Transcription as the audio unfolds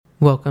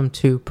Welcome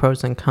to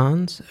Pros and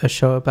Cons, a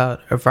show about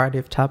a variety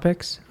of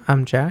topics.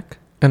 I'm Jack.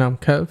 And I'm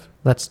Kev.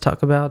 Let's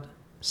talk about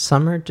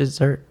summer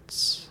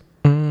desserts.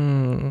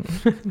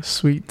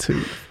 Sweet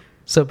tooth.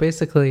 So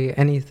basically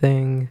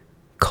anything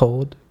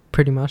cold,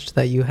 pretty much,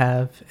 that you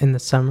have in the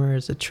summer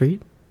is a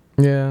treat.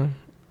 Yeah.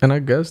 And I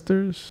guess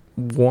there's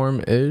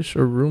warm-ish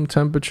or room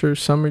temperature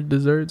summer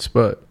desserts,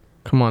 but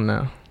come on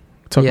now.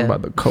 We're talking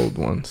about the cold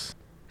ones.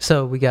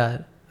 So we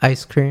got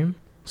ice cream,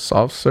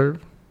 soft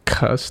serve,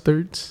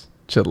 custards,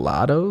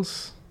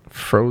 gelatos,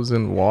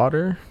 frozen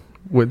water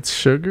with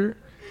sugar.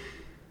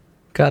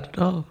 Got it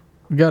all.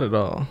 We got it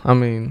all. I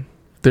mean,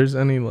 if there's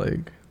any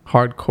like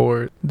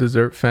hardcore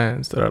dessert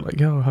fans that are like,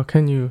 yo, how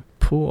can you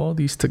pull all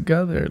these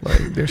together?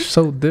 Like, they're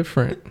so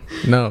different.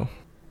 No.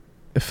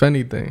 If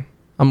anything,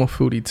 I'm a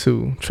foodie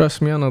too.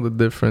 Trust me, I know the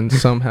difference.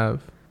 Some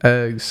have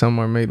eggs, some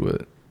are made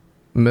with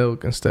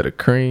milk instead of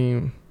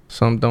cream.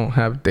 Some don't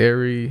have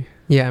dairy.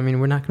 Yeah, I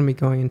mean, we're not going to be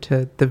going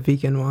into the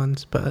vegan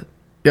ones, but...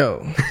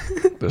 Yo,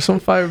 there's some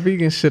fire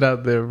vegan shit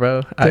out there,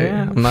 bro.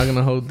 I'm not going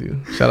to hold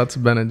you. Shout out to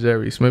Ben &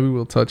 Jerry's. Maybe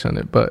we'll touch on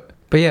it, but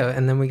yeah,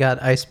 and then we got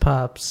ice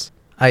pops,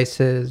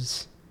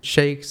 ices,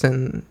 shakes,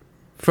 and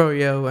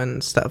froyo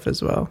and stuff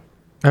as well.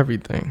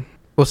 Everything.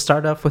 We'll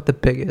start off with the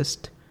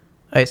biggest,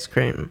 ice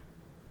cream.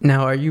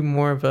 Now, are you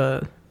more of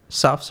a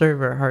soft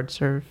serve or hard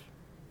serve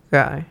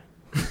guy?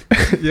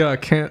 Yeah, I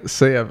can't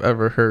say I've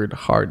ever heard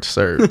hard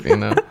serve, you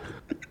know?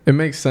 It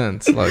makes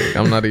sense. Like,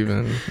 I'm not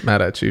even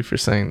mad at you for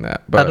saying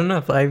that. But I don't know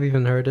if I've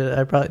even heard it.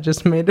 I probably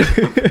just made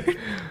it.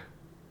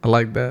 I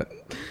like that.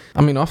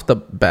 I mean, off the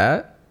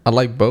bat, I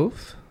like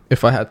both.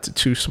 If I had to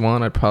choose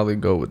one, I'd probably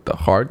go with the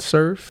hard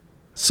serve.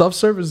 Soft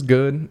serve is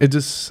good. It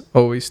just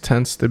always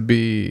tends to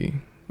be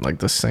like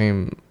the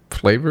same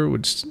flavor,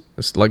 which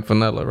is like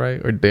vanilla,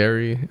 right? Or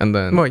dairy. And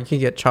then... Well, you can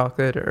get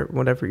chocolate or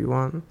whatever you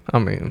want. I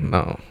mean,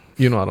 no.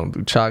 You know I don't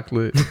do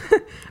chocolate.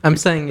 I'm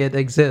saying it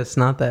exists,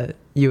 not that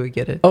you would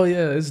get it. Oh,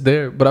 yeah, it's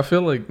there. But I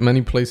feel like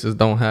many places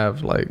don't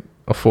have, like,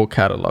 a full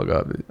catalog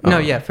of it. No,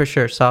 yeah, for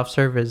sure. Soft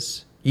serve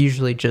is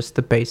usually just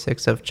the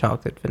basics of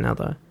chocolate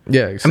vanilla.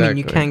 Yeah, exactly. I mean,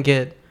 you can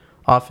get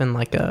often,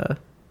 like, a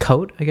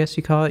coat, I guess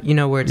you call it. You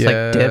know, where it's,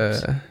 like,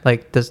 dipped.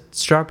 Like, the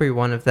strawberry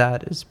one of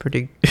that is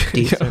pretty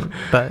decent.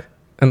 But...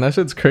 And that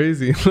shit's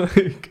crazy.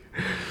 Like...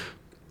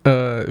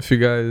 if you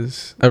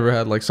guys ever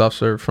had like soft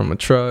serve from a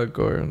truck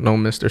or no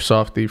Mr.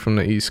 Softy from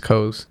the East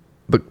Coast,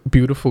 the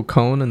beautiful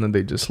cone, and then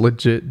they just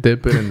legit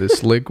dip it in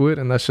this liquid,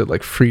 and that shit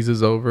like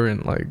freezes over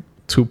in like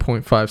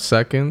 2.5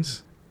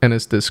 seconds, and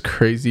it's this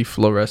crazy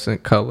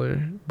fluorescent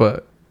color,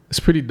 but it's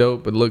pretty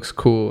dope. It looks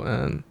cool,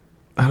 and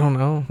I don't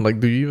know,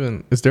 like,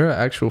 is there an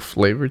actual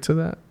flavor to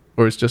that,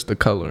 or it's just the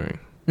coloring?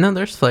 No,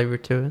 there's flavor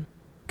to it.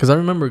 Because I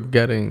remember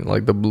getting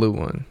like the blue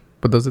one,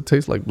 but does it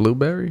taste like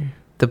blueberry?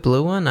 The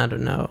blue one, I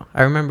don't know.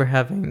 I remember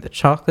having the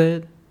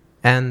chocolate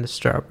and the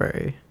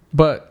strawberry.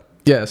 But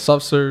yeah,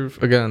 soft serve,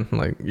 again,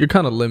 like, you're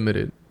kind of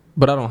limited,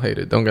 but I don't hate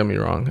it. Don't get me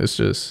wrong. It's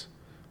just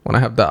when I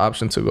have the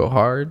option to go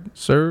hard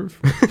serve,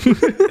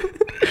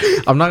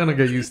 I'm not going to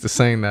get used to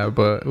saying that,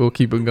 but we'll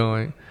keep it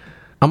going.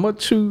 I'm going to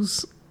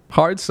choose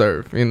hard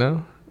serve, you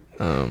know?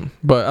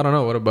 But I don't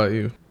know. What about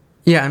you?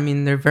 Yeah, I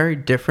mean, they're very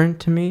different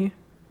to me.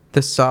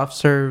 The soft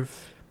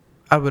serve,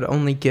 I would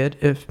only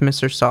get if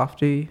Mr.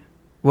 Softy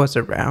was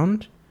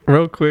around.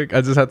 Real quick,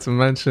 I just had to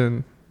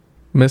mention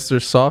Mr.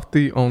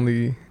 Softy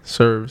only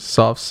serves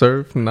soft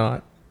serve,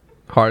 not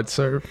hard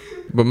serve.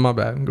 But my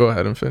bad. Go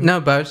ahead and finish. No,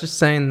 but I was just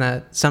saying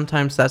that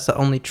sometimes that's the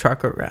only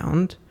truck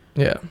around.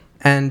 Yeah.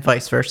 And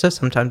vice versa.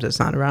 Sometimes it's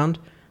not around.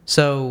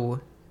 So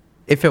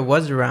if it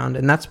was around,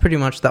 and that's pretty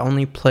much the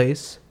only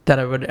place that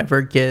I would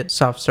ever get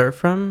soft serve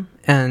from,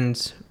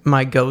 and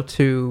my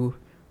go-to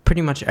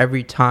pretty much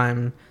every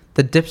time,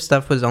 the dip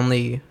stuff was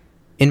only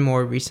in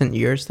more recent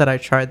years that I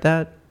tried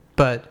that,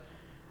 but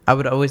I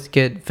would always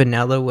get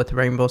vanilla with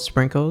rainbow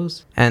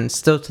sprinkles, and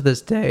still to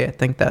this day, I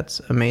think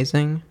that's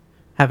amazing.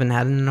 Haven't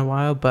had it in a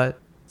while, but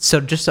so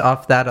just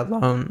off that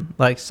alone,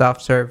 like,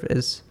 soft serve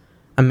is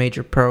a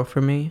major pro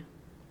for me,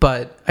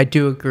 but I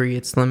do agree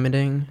it's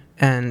limiting,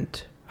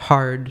 and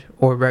hard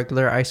or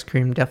regular ice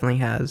cream definitely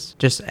has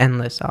just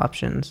endless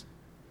options.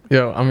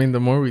 Yo, I mean, the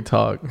more we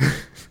talk,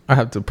 I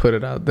have to put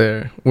it out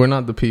there. We're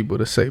not the people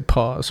to say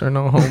pause or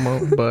no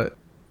homo, but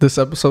this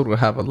episode will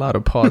have a lot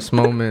of pause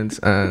moments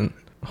and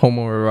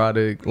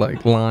homoerotic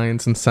like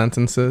lines and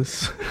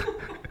sentences.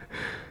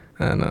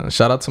 And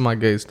shout out to my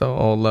gays though,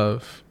 all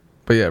love.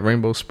 But yeah,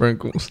 rainbow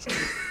sprinkles.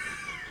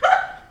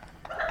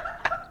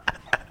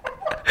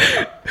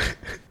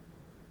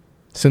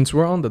 Since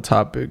we're on the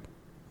topic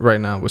right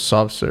now with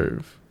soft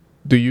serve,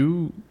 do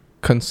you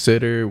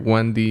consider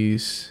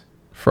Wendy's,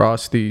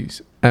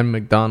 Frosties, and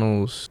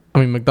McDonald's? I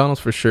mean,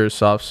 McDonald's for sure is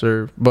soft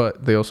serve,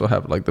 but they also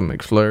have like the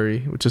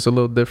McFlurry, which is a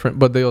little different,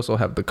 but they also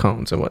have the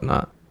cones and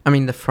whatnot. I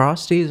mean, the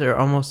Frosties are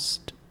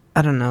almost,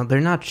 I don't know,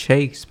 they're not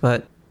shakes,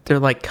 but they're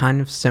like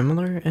kind of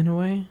similar in a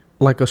way.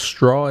 Like, a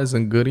straw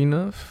isn't good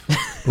enough.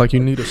 Like,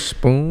 you need a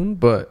spoon,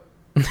 but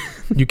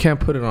you can't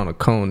put it on a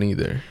cone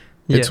either.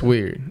 It's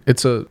weird.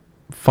 It's a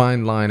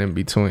fine line in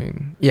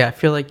between. Yeah, I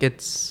feel like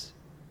it's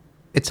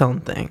its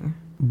own thing.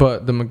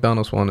 But the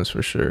McDonald's one is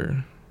for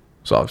sure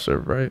soft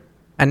serve, right?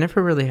 I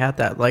never really had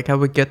that. Like, I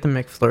would get the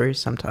McFlurry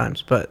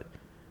sometimes, but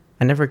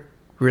I never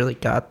really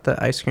got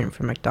the ice cream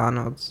from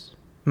McDonald's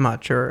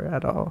much or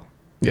at all.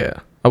 Yeah.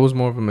 I was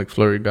more of a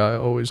McFlurry guy,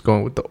 always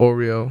going with the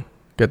Oreo,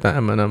 get that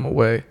M&M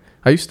away.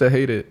 I used to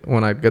hate it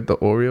when I'd get the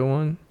Oreo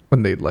one,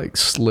 when they'd like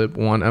slip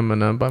one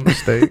M&M by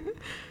mistake.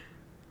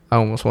 I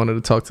almost wanted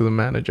to talk to the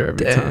manager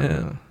every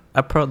time.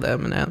 I pro the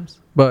M&Ms.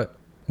 But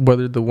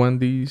whether the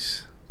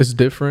Wendy's is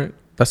different,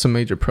 that's a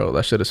major pro.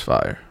 That shit is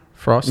fire.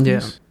 Frosties,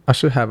 yeah. I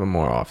should have them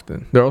more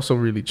often. They're also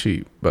really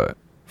cheap, but...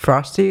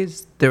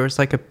 Frosties, there was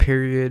like a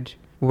period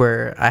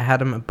where I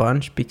had them a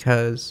bunch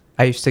because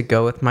I used to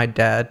go with my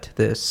dad to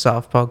this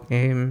softball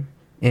game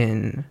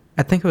in,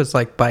 I think it was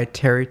like by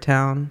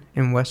Terrytown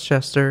in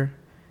Westchester.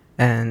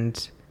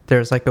 And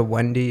there's like a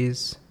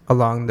Wendy's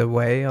along the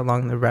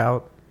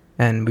route.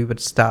 And we would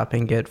stop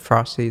and get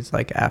Frosties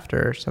like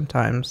after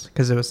sometimes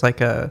because it was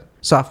like a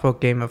softball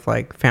game of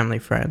like family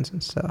friends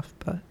and stuff.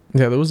 But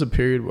yeah, there was a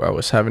period where I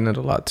was having it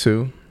a lot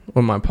too.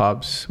 When my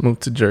pops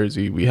moved to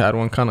Jersey, we had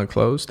one kind of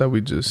close that we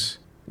just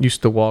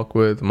used to walk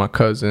with my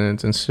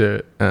cousins and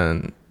shit.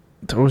 And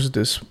there was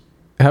this,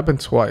 it happened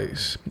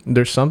twice.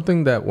 There's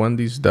something that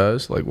Wendy's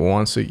does like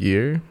once a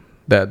year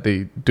that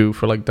they do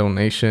for like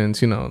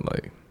donations, you know,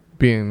 like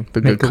being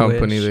the good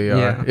company they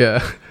are.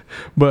 Yeah.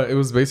 But it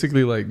was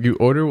basically like you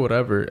order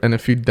whatever, and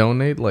if you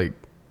donate like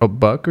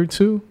 $1 or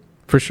 $2,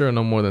 for sure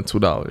no more than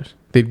 $2,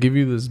 they'd give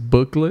you this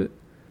booklet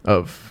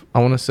of,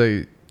 I want to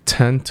say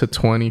 10 to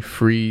 20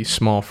 free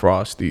small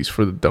Frosties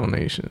for the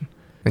donation.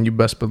 And you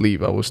best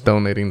believe I was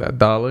donating that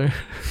 $1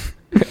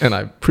 and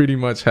I pretty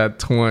much had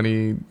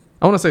 20,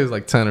 I want to say it was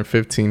like 10 or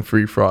 15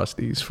 free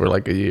Frosties for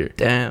like a year.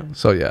 Damn.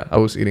 So yeah, I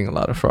was eating a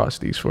lot of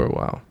Frosties for a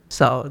while.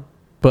 Solid.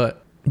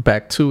 But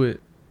back to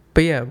it.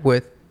 But yeah,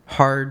 with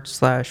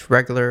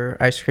hard/regular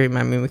ice cream,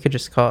 I mean, we could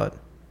just call it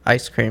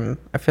ice cream.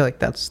 I feel like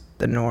that's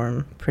the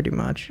norm pretty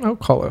much. I'll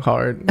call it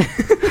hard.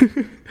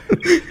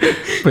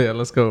 But yeah,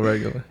 let's go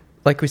regular.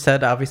 Like we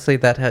said, obviously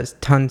that has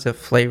tons of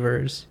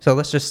flavors. So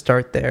let's just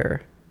start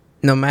there.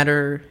 No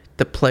matter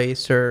the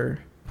place or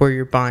where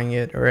you're buying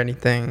it or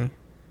anything,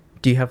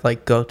 do you have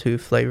like go-to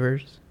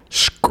flavors?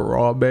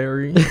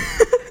 Strawberry.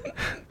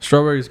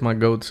 Strawberry is my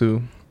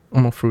go-to.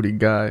 I'm a fruity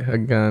guy.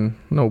 Again,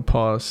 no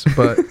pause.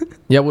 But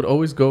yeah, I would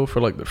always go for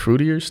like the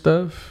fruitier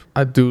stuff.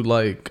 I do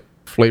like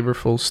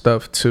flavorful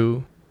stuff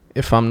too.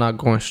 If I'm not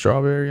going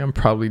strawberry, I'm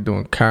probably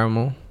doing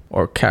caramel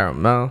or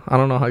caramel. I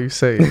don't know how you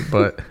say it,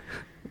 but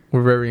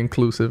we're very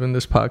inclusive in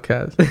this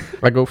podcast.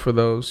 I go for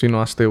those. You know,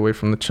 I stay away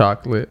from the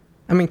chocolate.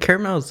 I mean,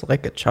 caramel is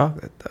like a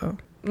chocolate though.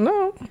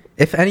 No.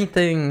 If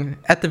anything,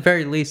 at the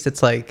very least,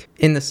 it's like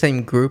in the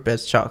same group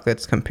as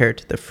chocolates compared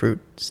to the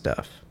fruit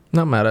stuff.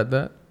 Not mad at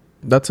that.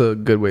 That's a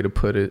good way to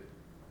put it.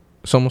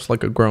 It's almost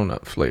like a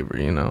grown-up flavor,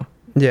 you know?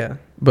 Yeah.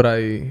 But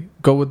I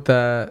go with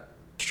that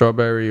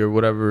strawberry or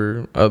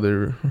whatever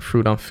other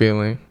fruit I'm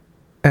feeling.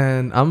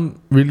 And I'm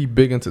really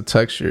big into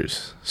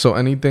textures. So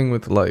anything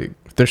with like,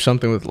 if there's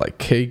something with like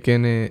cake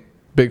in it,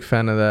 big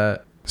fan of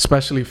that.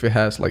 Especially if it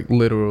has like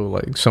literal,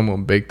 like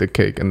someone baked the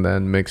cake and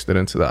then mixed it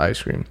into the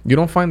ice cream. You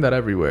don't find that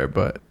everywhere,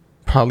 but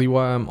probably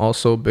why I'm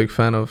also a big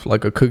fan of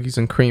like a cookies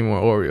and cream or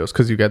Oreos,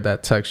 because you get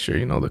that texture,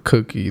 you know, the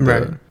cookie,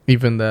 right.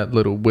 Even that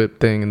little whip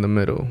thing in the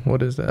middle.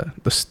 What is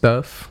that? The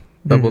stuff,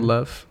 double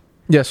left.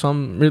 Yeah, so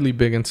I'm really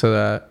big into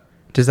that.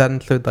 Does that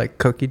include like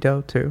cookie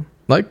dough too?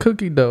 Like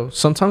cookie dough.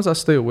 Sometimes I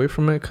stay away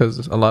from it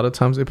because a lot of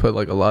times they put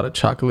like a lot of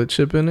chocolate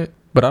chip in it,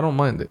 but I don't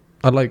mind it.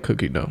 I like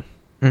cookie dough.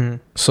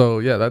 So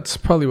yeah, that's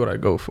probably what I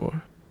go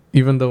for.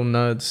 Even though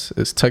nuts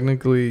is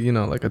technically, you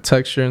know, like a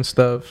texture and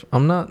stuff,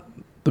 I'm not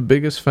the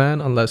biggest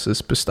fan unless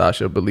it's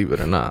pistachio, believe it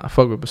or not. I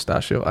fuck with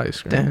pistachio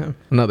ice cream. Damn.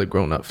 Another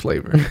grown-up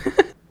flavor.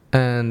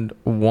 And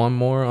one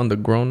more on the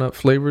grown-up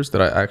flavors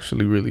that I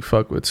actually really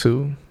fuck with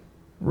too.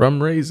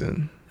 Rum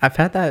raisin. I've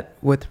had that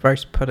with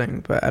rice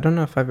pudding, but I don't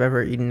know if I've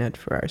ever eaten it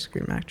for ice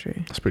cream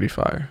actually. That's pretty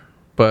fire.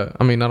 But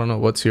I mean, I don't know,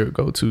 what's your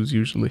go-tos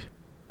usually?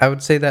 I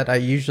would say that I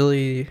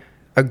usually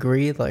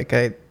agree, like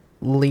I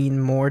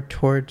lean more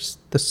towards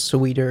the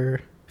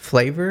sweeter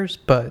flavors,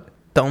 but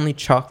the only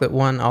chocolate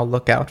one I'll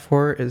look out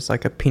for is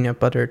like a peanut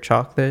butter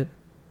chocolate.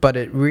 But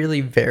it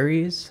really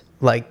varies.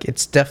 Like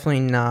it's definitely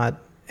not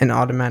an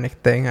automatic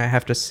thing. I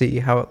have to see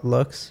how it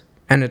looks.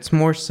 And it's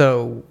more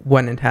so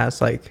when it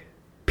has like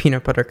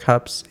peanut butter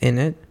cups in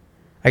it.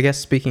 I guess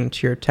speaking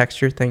to your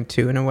texture thing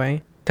too in a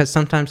way. Because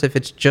sometimes if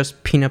it's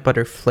just peanut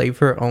butter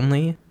flavor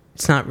only,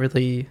 it's not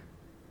really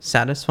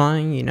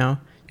satisfying, you know?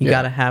 You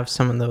gotta have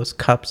some of those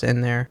cups in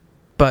there.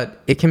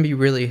 But it can be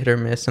really hit or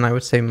miss, and I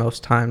would say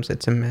most times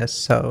it's a miss,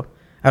 so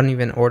I don't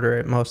even order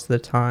it most of the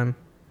time.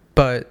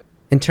 But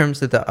in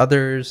terms of the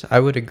others,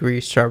 I would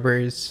agree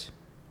strawberries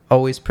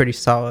always pretty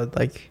solid.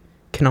 Like,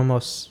 can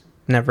almost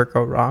never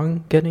go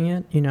wrong getting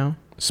it, you know?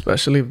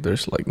 Especially if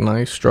there's like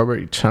nice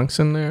strawberry chunks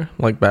in there.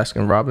 Like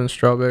Baskin-Robbins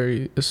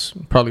strawberry is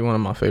probably one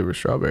of my favorite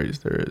strawberries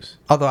there is.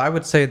 Although I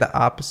would say the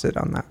opposite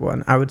on that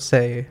one. I would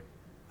say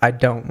I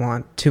don't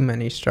want too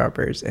many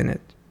strawberries in it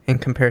in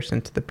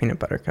comparison to the peanut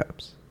butter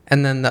cups.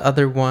 And then the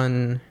other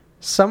one,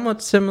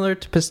 somewhat similar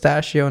to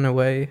pistachio in a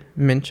way,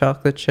 mint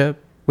chocolate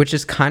chip, which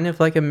is kind of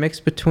like a mix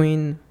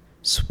between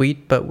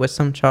sweet but with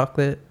some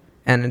chocolate.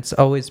 And it's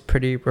always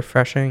pretty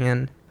refreshing.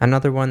 And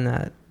another one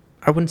that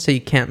I wouldn't say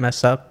you can't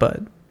mess up,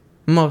 but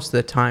most of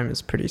the time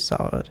is pretty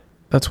solid.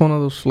 That's one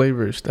of those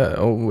flavors that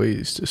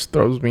always just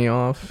throws me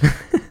off.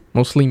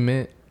 Mostly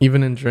mint,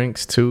 even in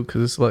drinks too,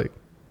 because it's like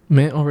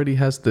mint already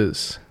has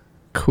this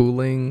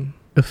cooling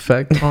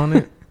effect on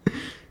it,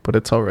 but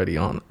it's already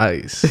on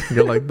ice.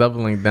 You're like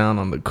doubling down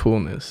on the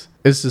coolness.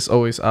 It's just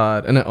always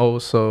odd. And it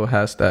also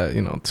has that,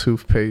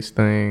 toothpaste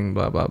thing,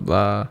 blah, blah,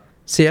 blah.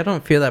 See, I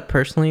don't feel that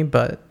personally,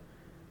 but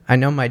I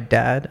know my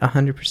dad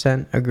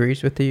 100%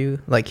 agrees with you.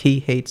 Like, he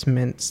hates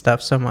mint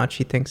stuff so much,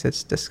 he thinks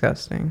it's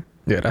disgusting.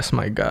 Yeah, that's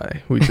my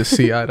guy. We just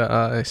see eye to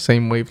eye,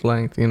 same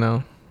wavelength,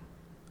 I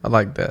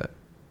like that.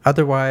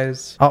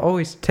 Otherwise, I'll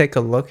always take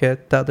a look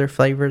at the other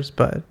flavors,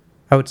 but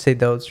I would say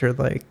those are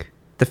like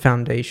the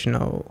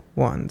foundational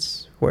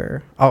ones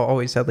where I'll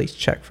always at least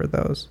check for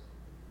those.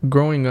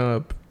 Growing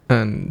up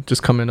and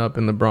just coming up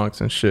in the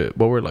Bronx and shit,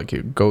 what were like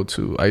your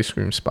go-to ice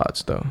cream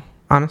spots though?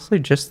 Honestly,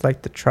 just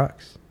like the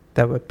trucks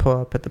that would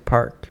pull up at the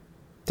park.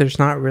 There's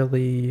not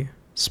really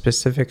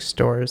specific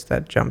stores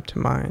that jump to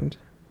mind.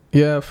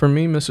 Yeah, for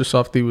me, Mr.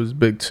 Softy was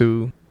big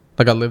too.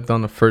 Like, I lived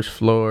on the first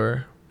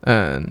floor,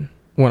 and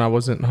when I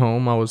wasn't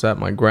home, I was at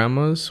my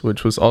grandma's,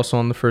 which was also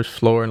on the first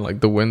floor, and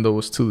like the window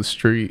was to the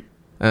street.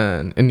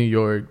 And in New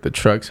York, the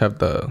trucks have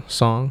the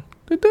song.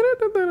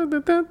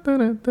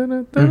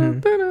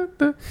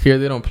 Mm-hmm. Here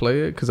they don't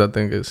play it because I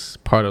think it's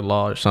part of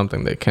law or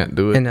something. They can't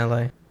do it. In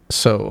LA.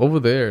 So over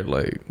there,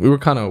 like, we were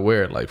kind of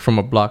aware, like from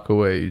a block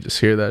away, you just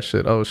hear that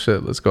shit. Oh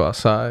shit, let's go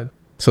outside.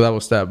 So that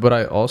was that. But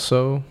I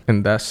also,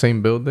 in that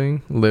same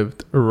building,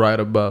 lived right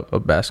above a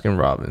Baskin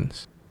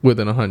Robbins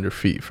within 100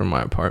 feet from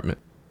my apartment.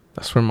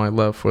 That's where my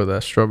love for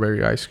that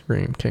strawberry ice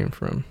cream came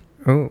from.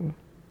 Oh.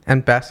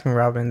 And Baskin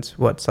Robbins,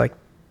 what's like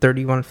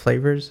 31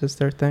 flavors is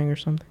their thing or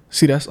something?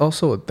 See, that's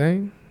also a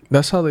thing.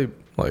 That's how they,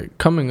 like,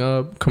 coming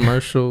up,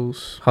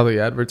 commercials, how they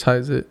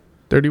advertise it.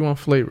 31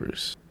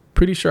 flavors.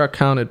 Pretty sure I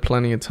counted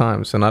plenty of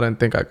times, and I didn't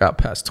think I got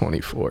past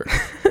 24.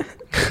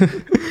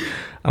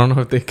 I don't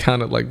know if they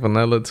counted like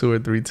vanilla 2 or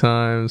 3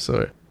 times,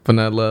 or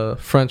vanilla,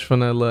 French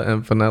vanilla,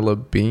 and vanilla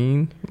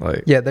bean.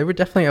 Like, yeah, they were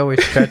definitely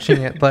always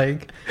stretching it.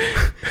 Like,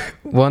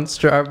 one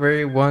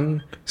strawberry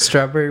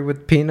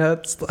with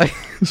peanuts. Like,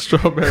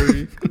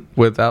 strawberry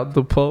without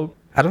the pulp.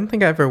 I don't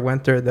think I ever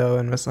went there though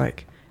and was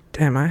like,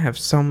 damn, I have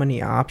so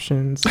many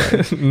options.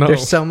 Like, No,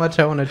 there's so much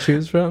I want to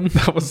choose from.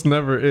 That was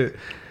never it.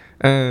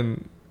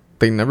 And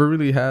they never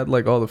really had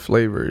like all the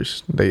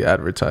flavors they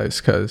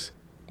advertised, because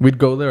we'd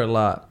go there a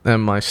lot,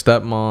 and my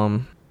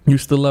stepmom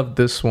used to love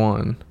this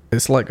one.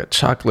 It's like a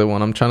chocolate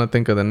one. I'm trying to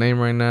think of the name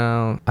right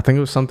now. I think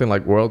it was something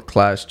like World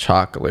Class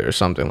Chocolate or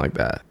something like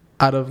that.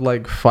 Out of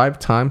like 5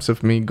 times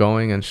of me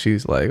going and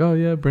she's like, oh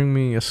yeah, bring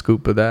me a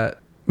scoop of that,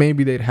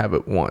 maybe they'd have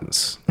it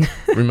once.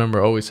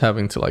 Remember always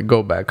having to like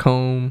go back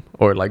home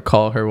or like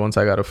call her once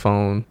I got a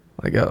phone.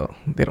 Like, yo,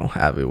 they don't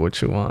have it.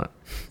 What you want?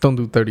 Don't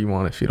do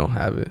 31 if you don't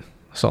have it.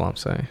 That's all I'm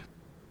saying.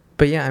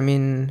 But yeah, I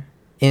mean,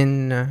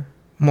 in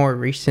more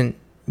recent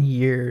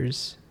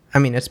years, I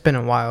mean, it's been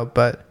a while,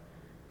 but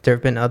there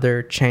have been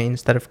other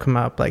chains that have come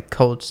up like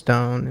Cold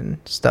Stone and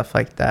stuff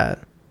like that.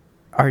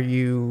 Are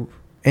you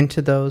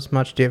into those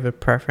much? Do you have a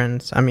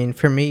preference? I mean,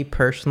 for me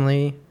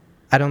personally,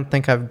 I don't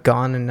think I've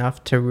gone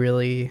enough to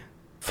really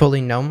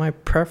fully know my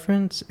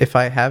preference. If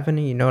I have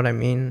any, you know what I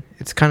mean?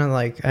 It's kind of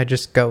like I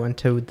just go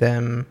into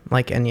them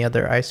like any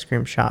other ice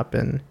cream shop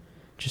and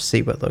just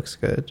see what looks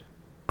good.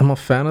 I'm a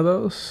fan of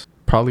those.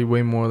 Probably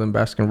way more than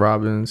Baskin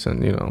Robbins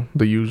and,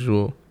 the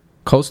usual.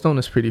 Cold Stone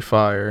is pretty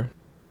fire.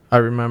 I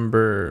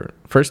remember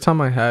first time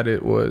I had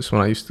it was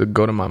when I used to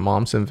go to my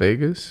mom's in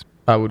Vegas.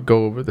 I would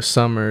go over the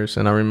summers,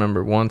 and I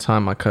remember one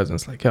time my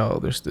cousin's like, yo,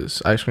 there's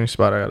this ice cream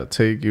spot I gotta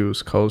take you.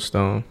 It's Cold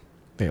Stone.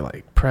 They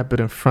like prep it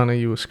in front of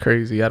you. It's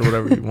crazy. Add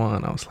whatever you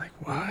want. I was like,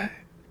 what?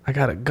 I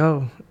gotta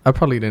go. I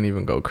probably didn't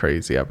even go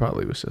crazy. I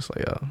probably was just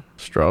like, yo,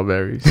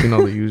 strawberries,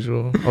 the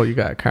usual. Oh, you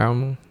got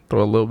caramel?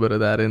 Throw a little bit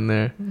of that in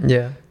there.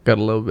 Yeah. Got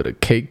a little bit of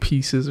cake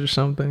pieces or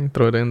something.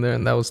 Throw it in there,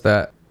 and that was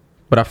that.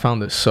 But I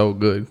found it so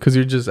good because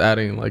you're just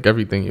adding like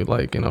everything you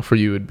like. For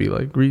you it'd be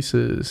like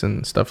Reese's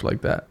and stuff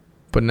like that.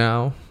 But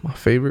now my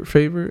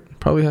favorite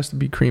probably has to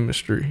be Cream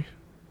Mystery.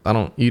 I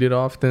don't eat it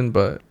often,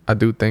 but I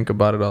do think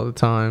about it all the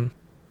time.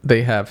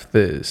 They have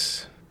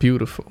this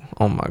beautiful,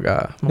 oh my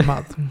God, my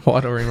mouth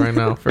watering right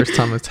now. First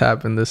time it's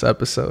happened this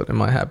episode. It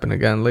might happen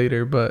again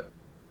later, but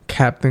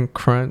Captain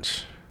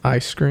Crunch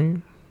ice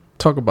cream.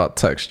 Talk about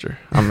texture.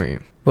 I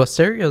mean, well,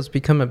 cereal's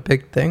become a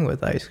big thing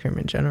with ice cream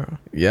in general.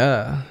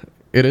 Yeah,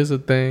 it is a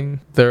thing.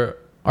 There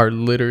are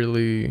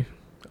literally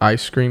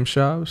ice cream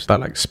shops that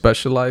like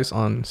specialize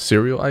on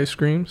cereal ice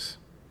creams.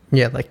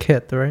 Yeah, like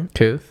Kith, right?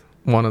 Kith,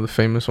 one of the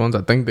famous ones.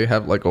 I think they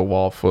have like a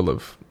wall full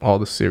of all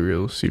the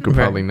cereals you could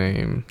probably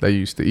name that you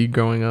used to eat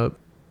growing up.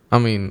 I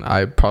mean,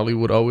 I probably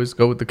would always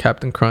go with the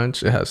Captain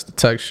Crunch. It has the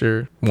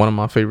texture, one of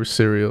my favorite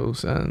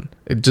cereals, and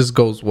it just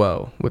goes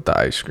well with the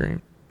ice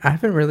cream. I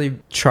haven't really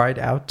tried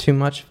out too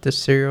much of the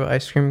cereal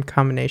ice cream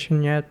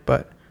combination yet,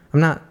 but I'm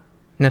not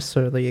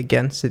necessarily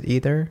against it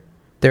either.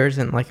 There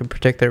isn't like a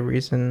particular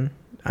reason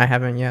I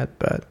haven't yet,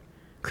 but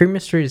Cream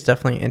Mystery is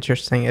definitely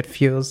interesting. It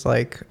feels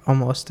like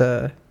almost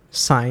a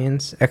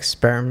science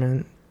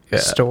experiment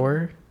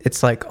store.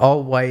 It's like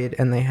all white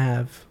and they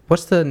have,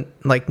 what's the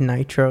like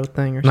nitro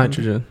thing or something?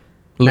 Nitrogen.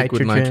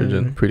 Liquid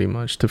nitrogen, pretty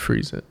much, to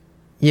freeze it.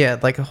 Yeah,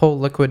 like a whole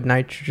liquid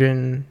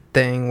nitrogen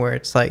thing where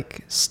it's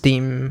like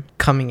steam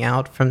coming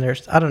out from there.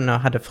 I don't know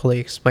how to fully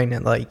explain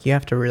it. Like you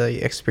have to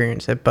really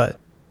experience it, but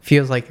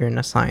feels like you're in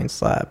a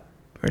science lab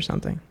or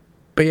something.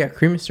 But yeah,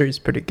 Cream Mystery is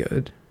pretty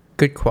good.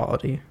 Good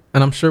quality.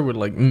 And I'm sure we're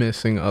like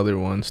missing other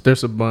ones.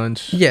 There's a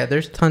bunch. Yeah,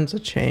 there's tons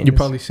of chains. You've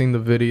probably seen the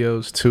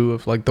videos too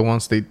of like the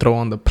ones they throw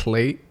on the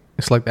plate.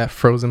 It's like that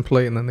frozen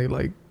plate and then they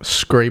like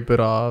scrape it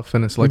off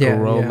and it's like a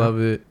roll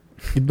of it.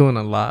 You're doing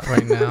a lot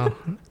right now.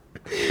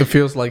 It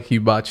feels like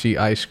hibachi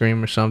ice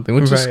cream or something,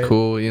 which is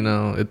cool, you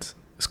know. It's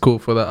cool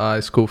for the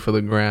eyes, cool for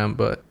the gram,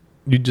 but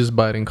you're just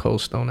biting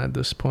Cold Stone at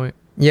this point.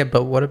 Yeah,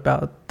 but what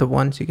about the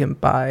ones you can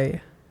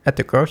buy at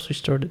the grocery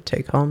store to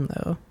take home,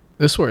 though?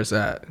 This is where it's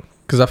at.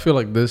 Because I feel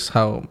like this is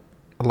how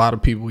a lot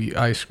of people eat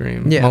ice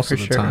cream most of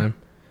the time.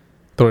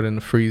 Throw it in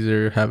the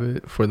freezer, have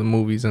it for the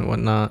movies and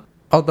whatnot.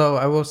 Although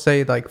I will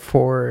say, like,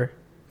 for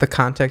the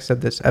context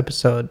of this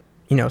episode,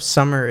 you know,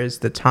 summer is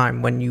the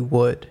time when you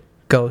would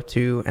go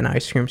to an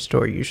ice cream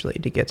store usually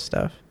to get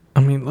stuff.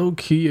 I mean, low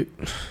key,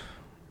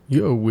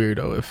 you're a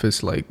weirdo if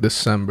it's like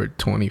December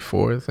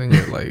 24th and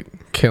you're like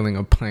killing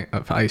a pint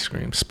of ice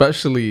cream,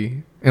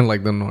 especially in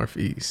like the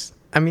Northeast.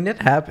 I mean,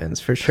 it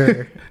happens for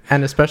sure.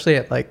 And especially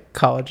at like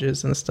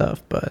colleges and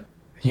stuff, but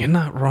you're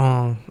not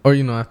wrong. Or,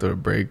 you know, after a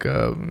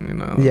breakup, you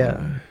know.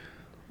 Yeah.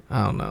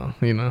 I don't know,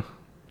 you know.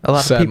 A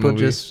lot of people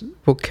just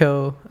will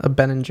kill a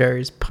Ben &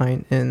 Jerry's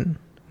pint in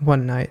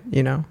one night,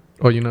 you know.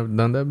 Oh, you never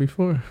done that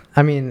before?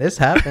 I mean, this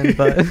happened,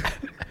 but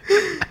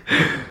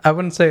I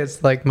wouldn't say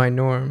it's like my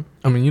norm.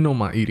 I mean, you know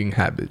my eating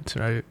habits,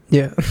 right?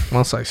 Yeah.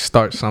 Once I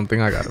start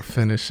something, I gotta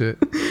finish it.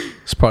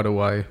 It's part of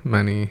why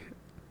many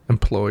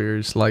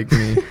employers like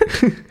me.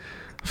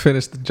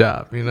 Finish the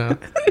job, you know?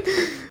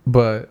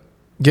 But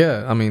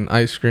yeah, I mean,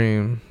 ice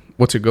cream,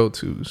 what's your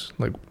go-tos?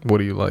 Like, what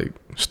do you like?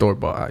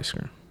 Store-bought ice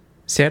cream.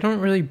 See, I don't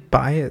really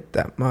buy it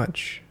that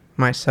much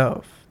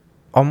myself.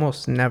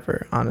 Almost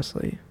never,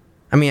 honestly.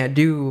 I mean, I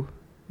do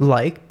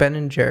like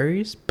Ben &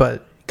 Jerry's,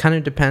 but it kind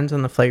of depends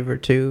on the flavor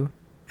too.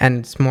 And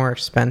it's more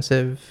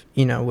expensive,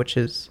 you know, which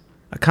is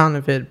a con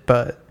of it.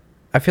 But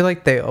I feel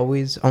like they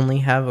always only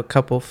have a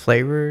couple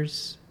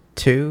flavors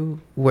too,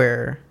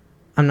 where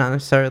I'm not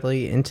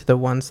necessarily into the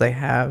ones they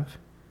have.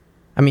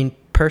 I mean,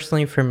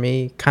 personally for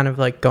me, kind of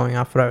like going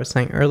off what I was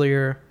saying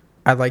earlier,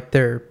 I like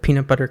their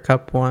peanut butter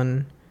cup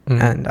one.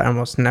 And I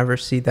almost never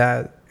see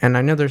that. And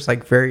I know there's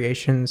like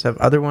variations of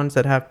other ones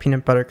that have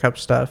peanut butter cup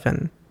stuff,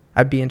 and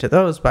I'd be into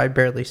those, but I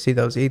barely see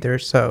those either.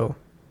 So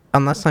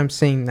unless I'm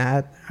seeing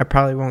that, I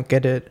probably won't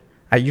get it.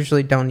 I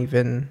usually don't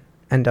even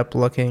end up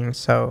looking,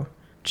 so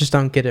just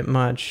don't get it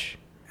much.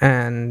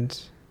 And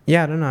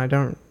yeah, I don't know. I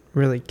don't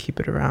really keep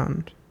it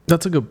around.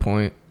 That's a good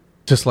point.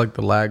 Just like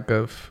the lack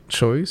of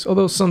choice.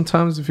 Although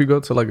sometimes if you go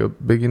to like a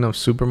big enough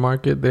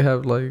supermarket, they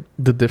have like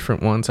the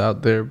different ones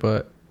out there.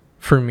 But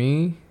for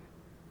me,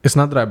 it's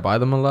not that I buy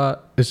them a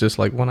lot. It's just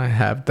like when I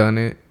have done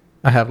it,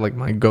 I have like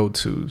my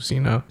go-tos,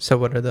 you know? So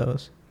what are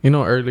those? You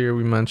know, earlier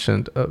we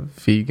mentioned a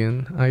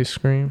vegan ice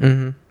cream.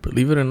 Mm-hmm.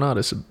 Believe it or not,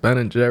 it's a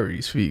Ben &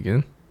 Jerry's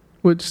vegan,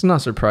 which is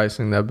not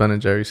surprising that Ben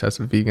 & Jerry's has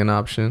a vegan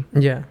option.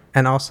 Yeah.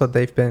 And also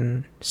they've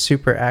been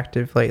super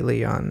active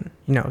lately on,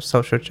 you know,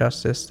 social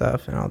justice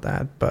stuff and all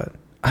that. But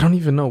I don't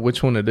even know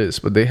which one it is,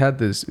 but they had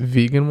this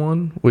vegan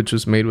one, which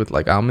was made with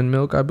like almond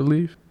milk, I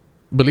believe.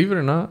 Believe it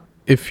or not,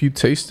 if you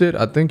taste it,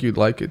 I think you'd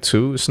like it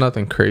too. It's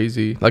nothing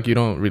crazy. Like you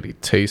don't really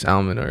taste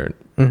almond or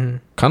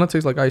kind of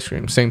tastes like ice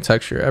cream. Same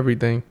texture,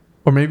 everything.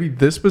 Or maybe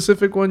this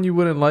specific one you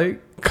wouldn't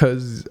like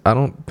because I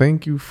don't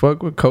think you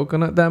fuck with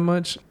coconut that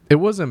much. It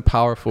wasn't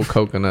powerful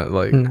coconut.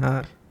 Like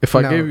if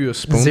I gave you a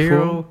spoonful.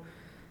 0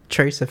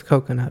 trace of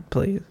coconut,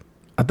 please.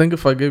 I think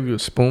if I gave you a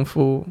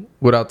spoonful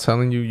without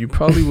telling you, you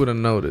probably would have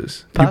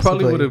noticed. You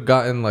probably would have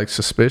gotten like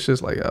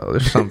suspicious. Like, oh,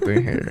 there's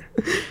something here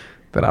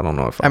that I don't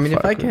know if I mean,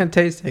 if I can't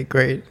taste it,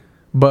 great.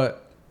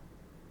 But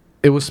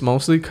it was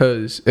mostly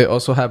because it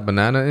also had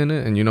banana in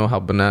it. And you know how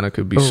banana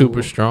could be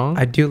super strong.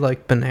 I do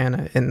like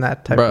banana in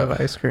that type of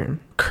ice cream.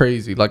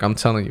 Crazy. Like I'm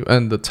telling you.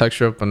 And the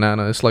texture of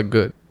banana, it's like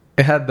good.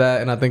 It had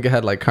that. And I think it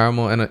had like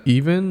caramel and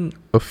even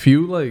a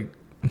few like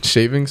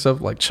shavings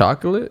of like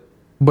chocolate.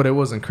 But it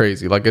wasn't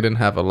crazy. Like it didn't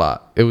have a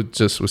lot. It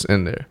just was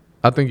in there.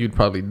 I think you'd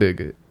probably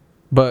dig it.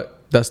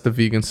 But that's the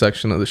vegan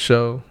section of the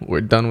show. We're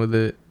done with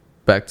it.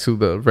 Back to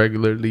the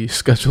regularly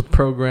scheduled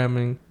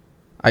programming.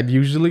 I'd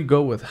usually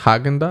go with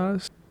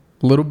Häagen-Dazs.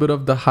 A little bit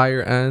of the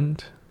higher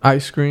end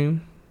ice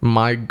cream.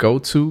 My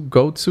go-to,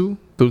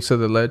 dulce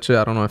de leche.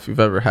 I don't know if you've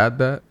ever had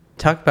that.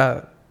 Talk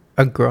about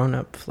a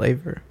grown-up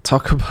flavor.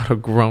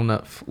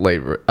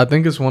 I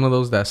think it's one of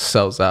those that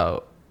sells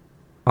out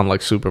on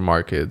like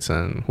supermarkets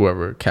and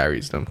whoever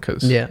carries them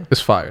because it's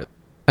fire.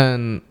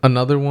 And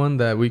another one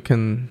that we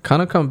can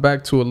kind of come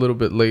back to a little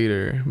bit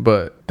later,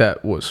 but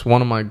that was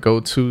one of my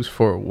go-tos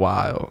for a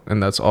while,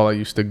 and that's all I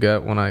used to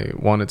get when I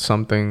wanted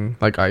something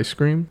like ice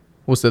cream,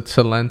 was the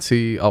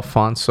Talenti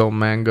Alfonso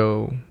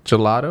Mango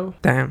Gelato.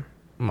 Damn.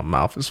 My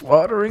mouth is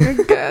watering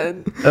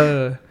again.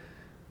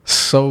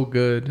 So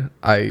good.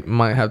 I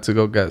might have to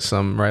go get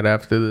some right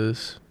after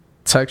this.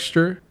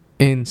 Texture,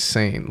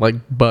 insane. Like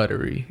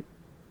buttery.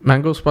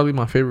 Mango's probably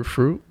my favorite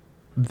fruit.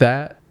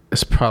 That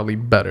is probably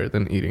better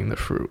than eating the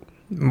fruit.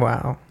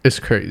 Wow. It's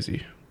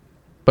crazy.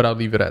 But I'll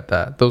leave it at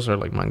that. Those are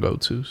like my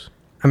go-tos.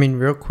 I mean,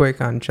 real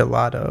quick on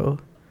gelato,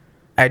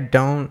 I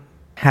don't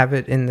have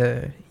it in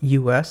the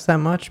US that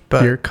much,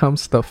 but Here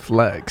comes the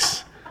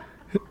flex.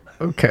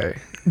 Okay.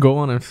 Go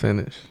on and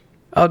finish.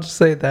 I'll just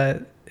say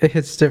that it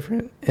hits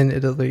different in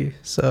Italy.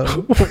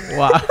 So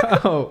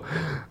Wow.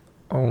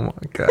 Oh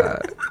my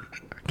God.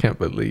 I can't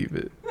believe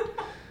it.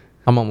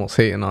 I'm almost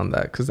hating on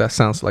that because that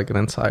sounds like an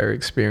entire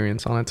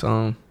experience on its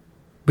own.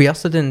 we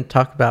also didn't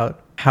talk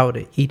about how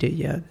to eat it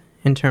yet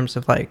in terms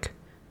of like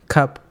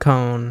cup,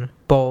 cone,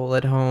 bowl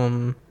at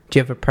home. Do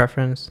you have a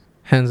preference?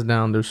 Hands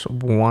down, there's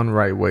one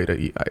right way to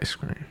eat ice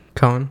cream.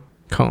 Cone?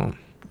 Cone.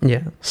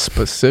 Yeah.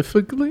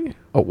 Specifically,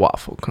 a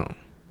waffle cone.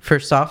 For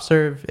soft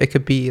serve, it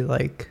could be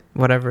like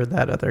whatever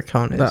that other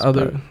cone is. That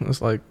other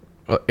is like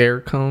an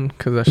air cone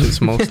because that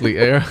shit's mostly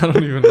air. I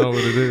don't even know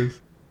what it is.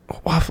 A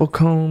waffle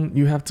cone,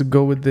 you have to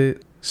go with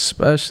it,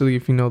 especially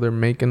if you know they're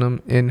making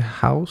them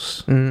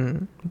in-house.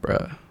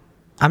 Bruh.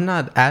 I'm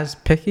not as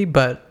picky,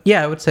 but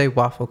yeah, I would say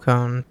waffle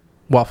cone.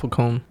 Waffle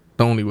cone,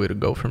 the only way to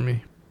go for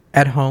me.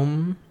 At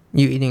home,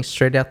 you eating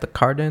straight out the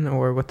carton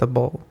or with a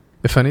bowl?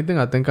 If anything,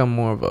 I think I'm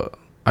more of a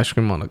ice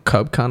cream on a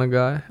cup kind of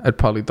guy. I'd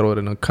probably throw it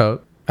in a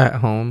cup at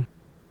home.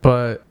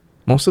 But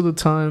most of the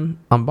time,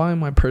 I'm buying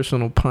my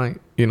personal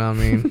pint. You know what I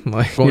mean?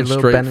 Like going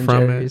straight Ben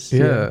from Jerry's, it.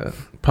 Yeah.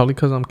 Probably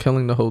because I'm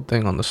killing the whole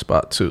thing on the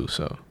spot too.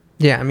 So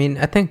Yeah, I mean,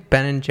 I think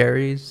Ben and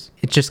Jerry's,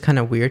 it's just kind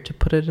of weird to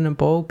put it in a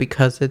bowl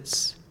because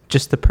it's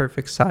just the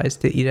perfect size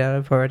to eat out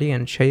of already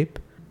and shape.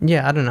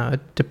 Yeah, I don't know.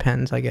 It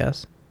depends, I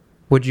guess.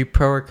 Would you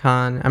pro or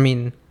con? I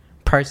mean,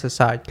 price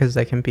aside, because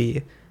they can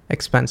be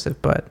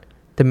expensive, but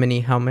the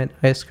mini helmet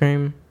ice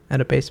cream at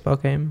a baseball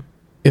game?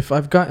 if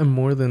I've gotten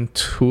more than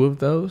 2 of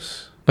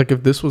those, like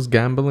if this was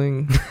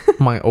gambling,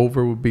 my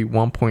over would be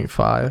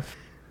 1.5.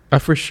 I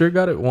for sure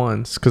got it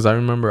once because I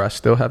remember I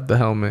still have the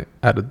helmet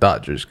at a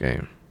Dodgers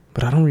game.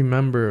 But I don't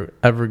remember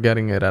ever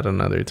getting it at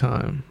another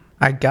time.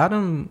 I got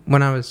them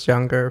when I was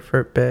younger for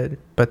a bit,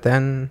 but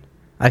then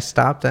I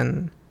stopped,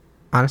 and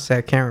honestly,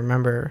 I can't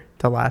remember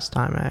the last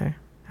time I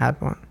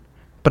had one.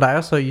 But I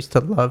also used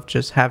to love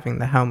just having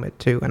the helmet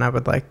too, and I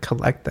would like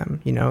collect them,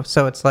 you know?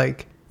 So it's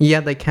like, yeah,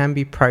 they can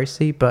be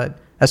pricey, but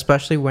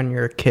especially when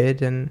you're a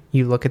kid and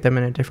you look at them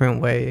in a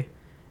different way,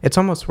 it's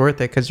almost worth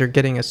it because you're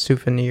getting a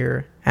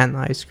souvenir and the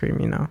ice cream,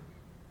 you know?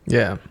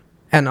 Yeah.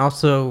 And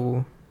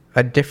also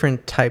a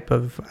different type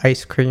of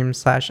ice cream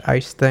 /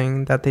 ice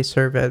thing that they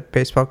serve at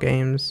baseball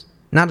games.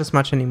 Not as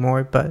much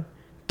anymore, but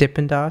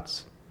Dippin'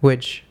 Dots,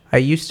 which I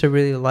used to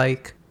really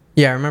like.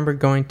 Yeah, I remember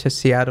going to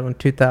Seattle in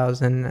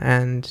 2000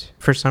 and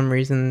for some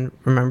reason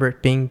remember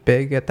it being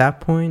big at that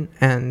point.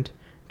 And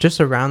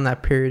just around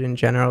that period in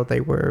general,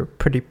 they were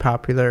pretty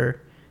popular.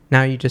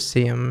 Now you just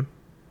see them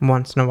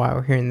once in a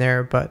while here and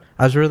there, but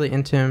I was really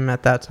into them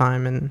at that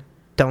time and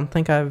don't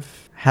think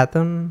I've had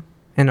them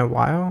in a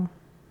while.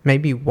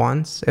 Maybe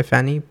once, if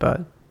any,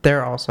 but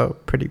they're also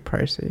pretty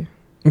pricey.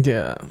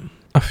 Yeah.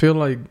 I feel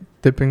like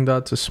Dipping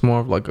Dots is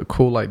more of like a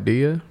cool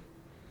idea.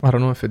 I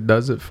don't know if it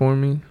does it for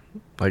me.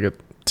 Like it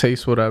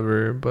tastes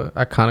whatever, but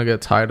I kind of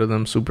get tired of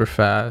them super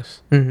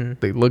fast. Mm-hmm.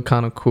 They look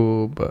kind of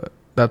cool, but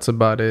that's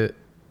about it.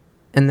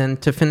 And then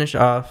to finish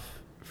off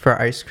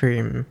for ice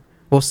cream,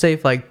 we'll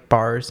save like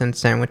bars and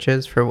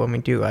sandwiches for when we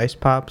do ice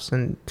pops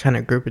and kind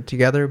of group it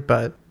together,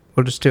 but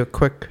we'll just do a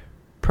quick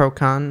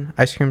pro-con.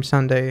 Ice cream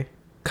sundae,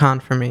 con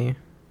for me.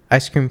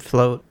 Ice cream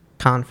float,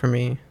 con for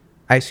me.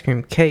 Ice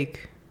cream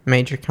cake,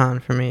 major con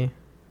for me.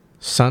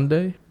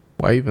 Sunday?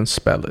 Why even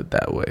spell it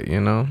that way,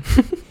 you know?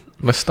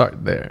 Let's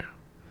start there.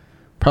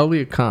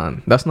 Probably a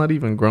con. That's not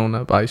even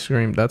grown-up ice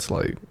cream. That's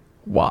like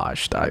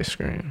washed ice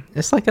cream.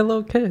 It's like a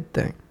little kid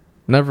thing.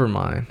 Never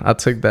mind. I'll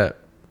take that.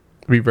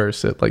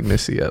 Reverse it like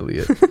Missy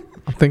Elliott.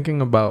 I'm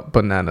thinking about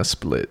banana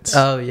splits.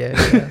 Oh, yeah.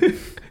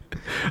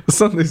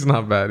 Sunday's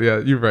not bad. Yeah,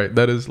 you're right.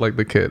 That is like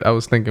the kid. I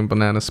was thinking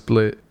banana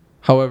split.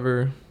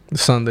 However, the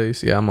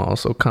Sundays, yeah, I'm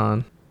also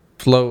con.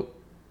 Float,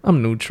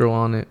 I'm neutral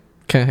on it.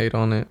 Can't hate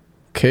on it.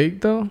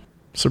 Cake, though?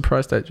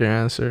 Surprised at your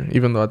answer,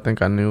 even though I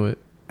think I knew it.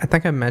 I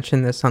think I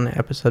mentioned this on the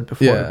episode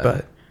before,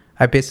 but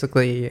I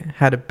basically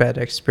had a bad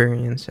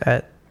experience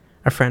at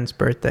a friend's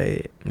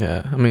birthday.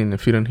 Yeah, I mean,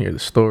 if you didn't hear the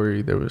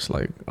story, there was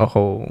like a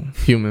whole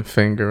human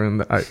finger in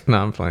the... No,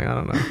 I'm playing. I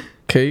don't know.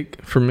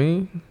 Cake, for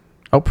me,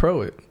 I'll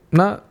pro it.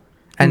 Not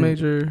a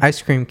major...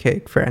 Ice cream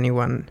cake for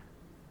anyone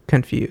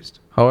confused.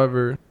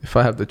 However, if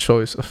I have the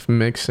choice of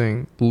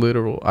mixing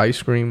literal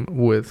ice cream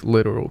with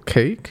literal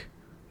cake,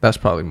 that's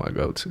probably my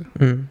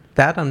go-to.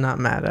 That I'm not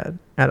mad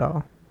at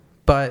all.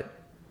 But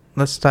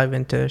let's dive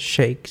into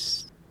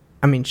shakes.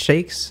 I mean,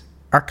 shakes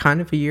are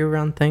kind of a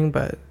year-round thing,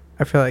 but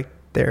I feel like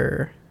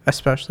they're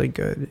especially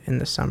good in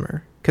the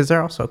summer because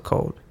they're also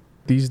cold.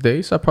 These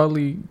days, I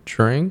probably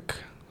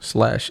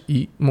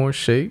drink/eat more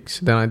shakes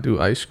than I do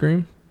ice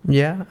cream.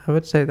 Yeah, I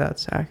would say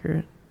that's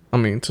accurate. I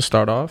mean, to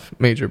start off,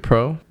 Major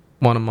Pro,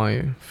 one of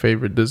my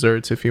favorite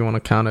desserts, if you want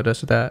to count it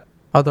as that.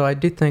 Although I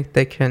do think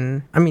they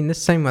can, I mean, the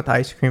same with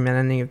ice cream and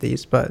any of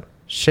these, but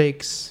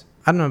shakes,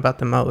 I don't know about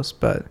the most,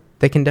 but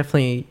they can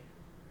definitely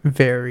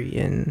vary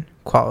in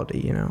quality,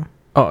 you know?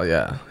 Oh,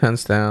 yeah,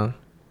 hands down.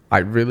 I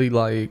really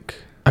like,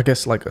 I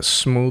guess, like a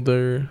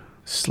smoother,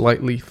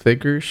 slightly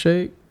thicker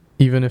shake,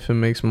 even if it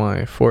makes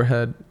my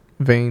forehead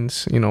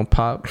veins, you know,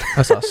 pop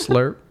as I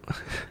slurp.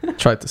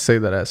 Tried to say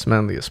that as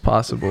manly as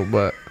possible,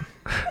 but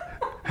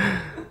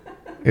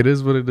it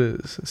is what it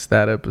is. It's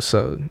that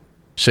episode.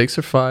 Shakes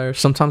are fire.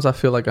 Sometimes I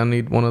feel like I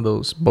need one of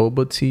those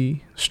boba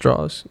tea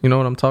straws. You know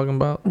what I'm talking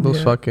about?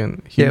 Those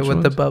fucking huge with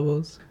ones. the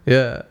bubbles.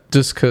 Yeah,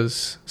 just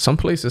because some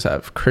places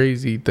have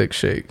crazy thick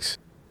shakes.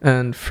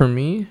 And for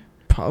me,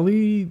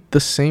 probably the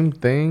same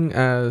thing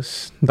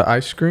as the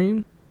ice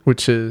cream,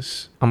 which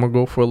is I'm going to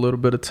go for a little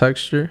bit of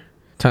texture.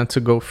 Tend to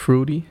go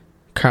fruity.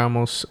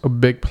 Caramel's a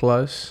big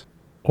plus.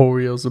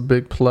 Oreo's a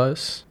big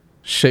plus.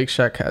 Shake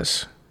Shack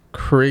has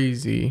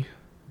crazy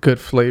good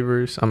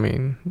flavors. I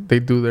mean, they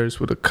do theirs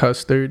with a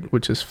custard,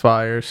 which is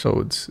fire, so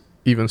it's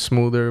even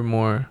smoother,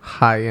 more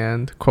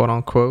high-end,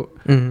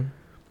 quote-unquote. Mm-hmm.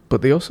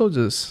 But they also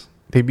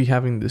they be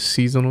having the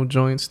seasonal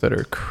joints that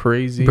are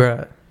crazy.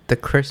 Bruh, the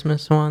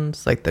Christmas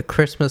ones, like the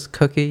Christmas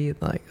cookie,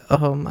 like,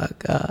 oh my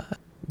God.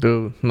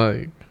 Dude,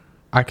 like,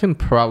 I can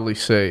probably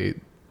say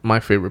my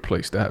favorite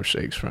place to have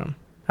shakes from.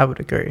 I would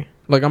agree.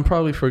 Like, I'm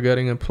probably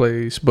forgetting a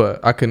place,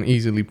 but I can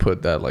easily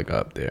put that, like,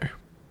 up there.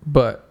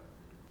 But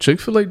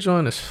Chick-fil-A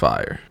joint is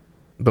fire.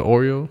 The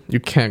Oreo,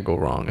 you can't go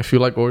wrong. If you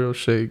like Oreo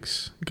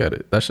shakes, get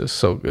it. That's just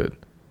so good.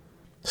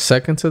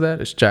 Second to that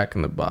is Jack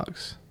in the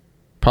Box.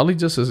 Probably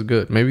just as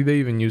good. Maybe they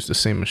even use the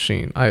same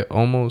machine. I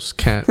almost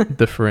can't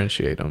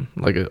differentiate them.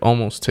 Like, it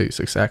almost tastes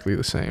exactly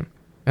the same.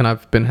 And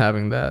I've been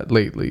having that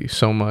lately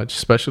so much,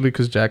 especially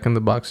because Jack in the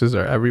Boxes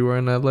are everywhere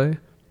in LA.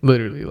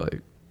 Literally,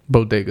 like,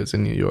 bodegas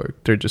in New York.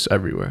 They're just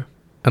everywhere.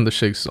 And the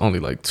shake's only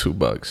like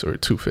 $2 or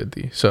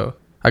 $2.50. So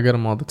I get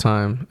them all the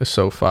time. It's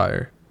so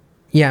fire.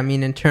 Yeah, I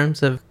mean, in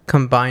terms of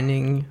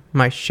combining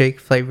my shake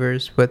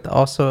flavors with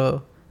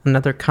also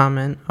another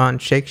comment on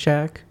Shake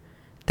Shack,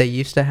 they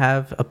used to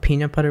have a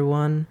peanut butter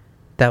one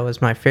that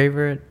was my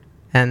favorite.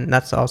 And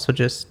that's also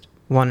just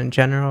one in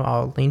general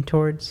I'll lean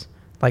towards,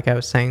 like I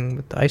was saying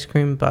with the ice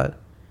cream. But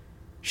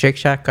Shake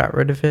Shack got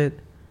rid of it,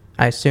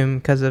 I assume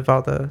because of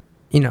all the,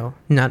 you know,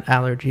 nut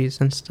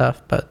allergies and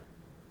stuff. But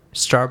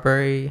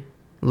strawberry,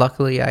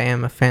 luckily I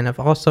am a fan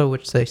of also,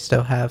 which they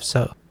still have.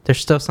 So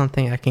there's still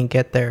something I can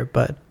get there.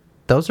 But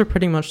those are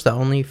pretty much the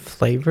only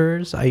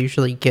flavors I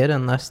usually get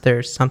unless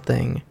there's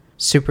something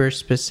super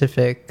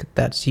specific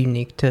that's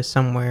unique to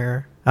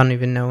somewhere. I don't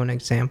even know an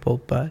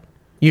example, but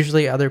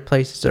usually other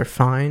places are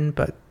fine,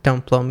 but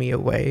don't blow me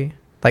away.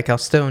 Like, I'll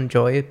still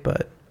enjoy it,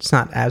 but it's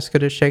not as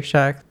good as Shake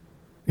Shack.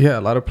 Yeah,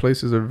 a lot of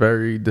places are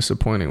very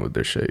disappointing with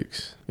their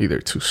shakes.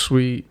 Either too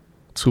sweet,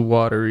 too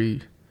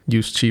watery,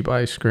 use cheap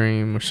ice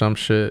cream or some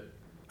shit.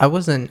 I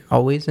wasn't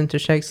always into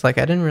shakes. Like,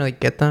 I didn't really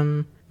get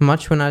them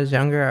much when I was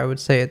younger. I would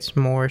say it's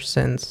more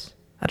since,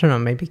 I don't know,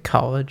 maybe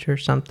college or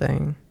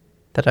something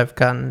that I've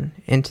gotten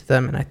into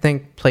them. And I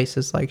think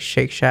places like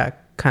Shake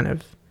Shack kind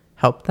of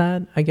helped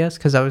that, I guess,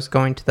 because I was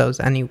going to those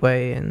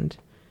anyway, and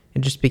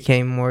it just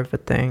became more of a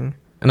thing.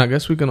 And I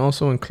guess we can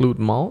also include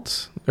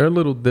malts. They're a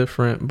little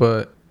different,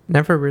 but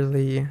never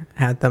really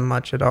had them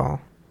much at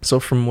all. So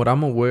from what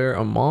I'm aware,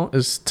 a malt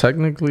is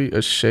technically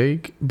a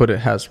shake, but it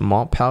has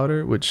malt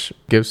powder, which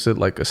gives it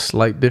like a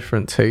slight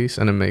different taste,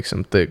 and it makes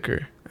them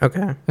thicker.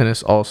 Okay. And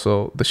it's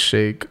also the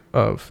shake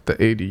of the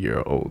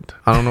 80-year-old.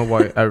 I don't know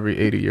why every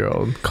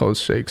 80-year-old calls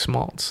shakes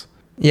malts.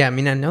 Yeah, I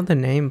mean, I know the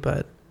name,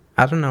 but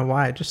I don't know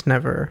why. I just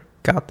never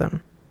got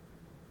them.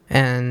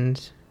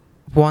 And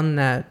one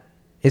that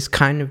is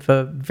kind of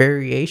a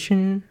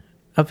variation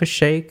of a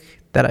shake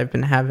that I've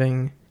been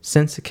having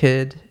since a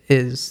kid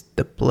is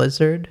the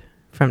Blizzard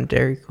from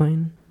Dairy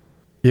Queen.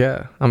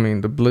 Yeah, I mean,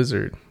 the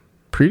Blizzard,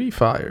 pretty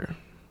fire.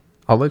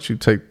 I'll let you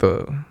take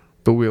the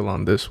wheel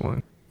on this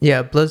one.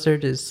 Yeah,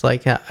 Blizzard is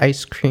like an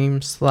ice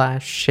cream /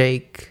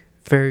 shake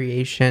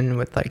variation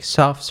with like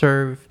soft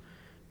serve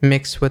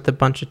mixed with a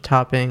bunch of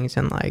toppings.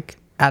 And like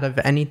out of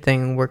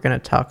anything we're going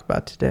to talk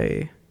about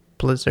today,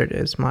 Blizzard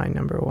is my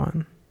number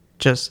one.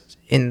 Just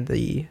in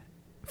the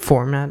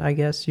format, I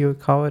guess you would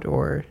call it,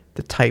 or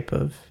the type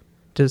of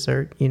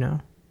dessert, you know?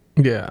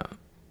 Yeah,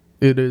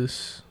 it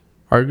is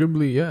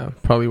arguably,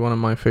 probably one of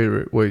my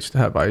favorite ways to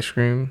have ice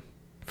cream,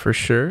 for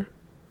sure.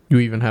 You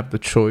even have the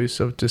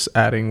choice of just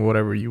adding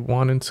whatever you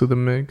want into the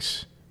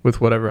mix with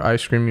whatever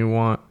ice cream you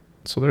want.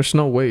 So there's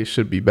no way it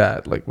should be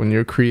bad. Like when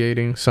you're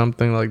creating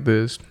something like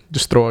this,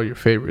 just throw all your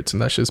favorites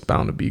and that's just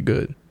bound to be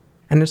good.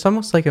 And it's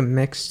almost like a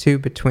mix too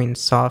between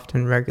soft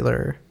and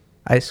regular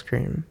ice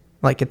cream.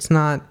 Like it's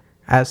not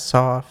as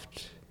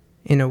soft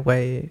in a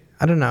way.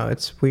 I don't know.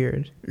 It's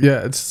weird.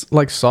 Yeah, it's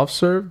like soft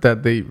serve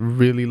that they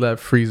really let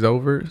freeze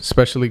over,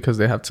 especially because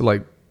they have to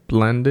like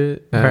blend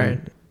it, and Right.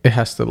 it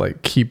has to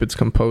like keep its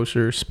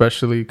composure,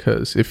 especially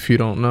because if you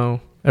don't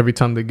know, every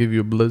time they give you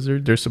a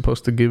blizzard, they're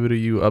supposed to give it to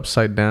you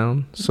upside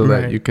down so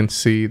that Right. you can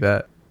see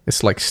that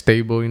it's like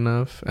stable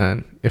enough,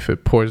 and if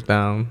it pours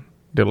down,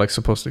 they're like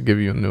supposed to give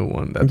you a new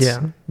one that's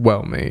Yeah.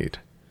 well made,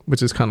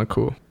 which is kind of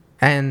cool.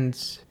 And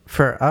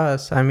for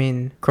us, I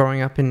mean,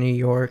 growing up in New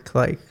York,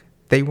 like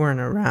they weren't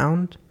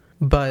around,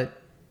 but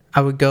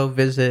I would go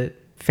visit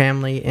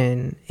family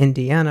in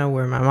Indiana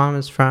where my mom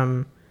is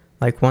from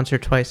like once or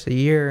twice a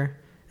year.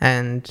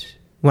 And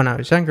when I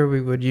was younger, we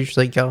would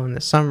usually go in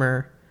the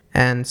summer.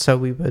 And so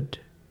we would,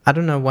 I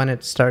don't know when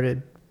it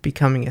started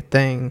becoming a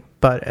thing,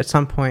 but at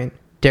some point,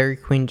 Dairy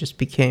Queen just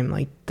became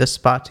like the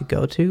spot to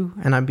go to.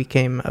 And I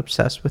became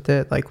obsessed with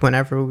it. Like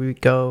whenever we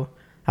would go,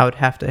 I would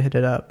have to hit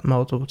it up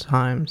multiple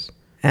times.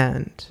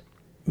 And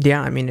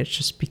yeah, I mean, it's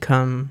just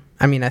become,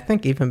 I mean, I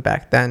think even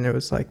back then it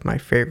was like my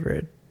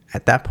favorite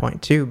at that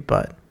point too.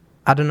 But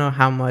I don't know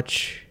how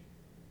much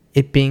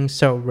it being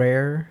so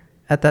rare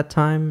at that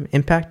time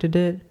impacted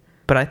it.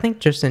 But I think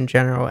just in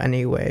general,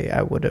 anyway,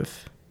 I would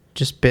have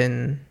just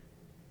been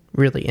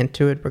really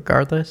into it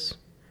regardless.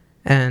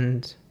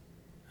 And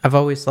I've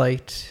always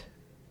liked,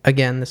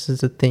 again, this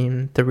is a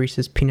theme, the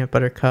Reese's Peanut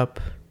Butter Cup.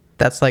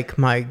 That's like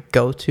my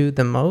go-to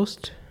the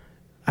most.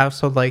 I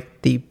also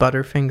like the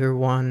Butterfinger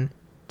one.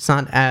 It's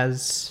not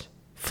as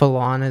full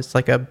on as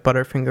like a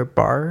Butterfinger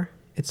bar.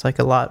 It's like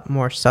a lot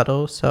more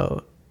subtle,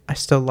 so I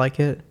still like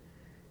it.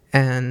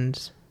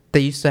 And they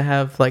used to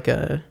have like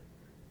a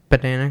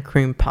banana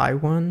cream pie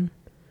one,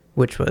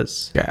 which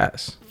was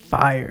Gas.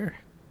 fire.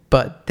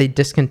 But they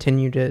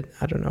discontinued it.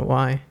 I don't know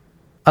why.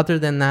 Other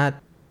than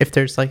that, if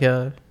there's like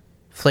a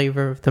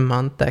flavor of the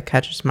month that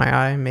catches my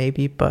eye,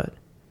 maybe. But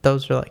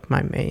those are like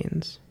my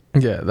mains.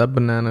 Yeah, that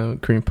banana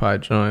cream pie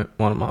joint,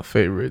 one of my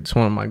favorites,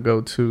 one of my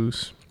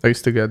go-tos. I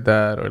used to get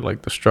that, or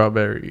like the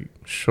strawberry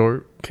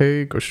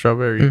shortcake or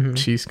strawberry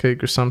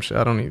cheesecake or some shit.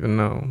 I don't even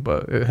know,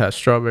 but it has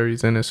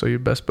strawberries in it, so you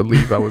best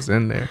believe I was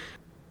in there.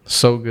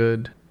 So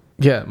good.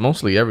 Yeah,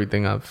 mostly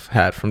everything I've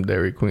had from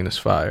Dairy Queen is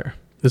fire.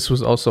 This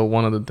was also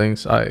one of the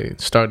things I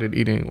started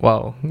eating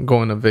while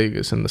going to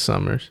Vegas in the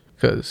summers.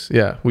 Because,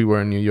 yeah, we were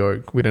in New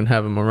York. We didn't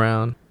have them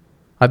around.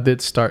 I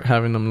did start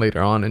having them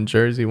later on in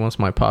Jersey once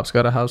my pops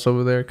got a house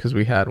over there, because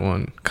we had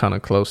one kind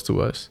of close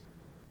to us.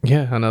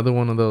 Yeah, another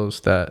one of those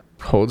that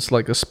holds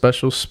like a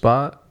special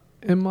spot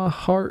in my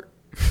heart.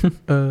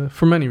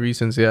 For many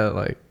reasons, yeah,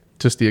 like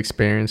just the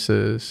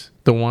experiences.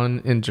 The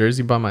one in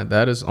Jersey by my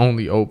dad is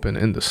only open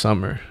in the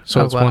summer.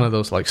 So it's one of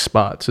those like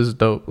spots. It's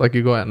dope. Like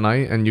you go at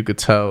night and you could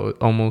tell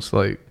almost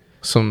like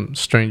some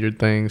Stranger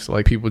Things,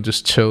 like people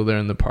just chill there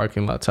in the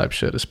parking lot type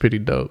shit. It's pretty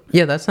dope.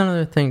 Yeah, that's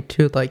another thing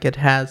too. Like it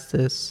has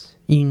this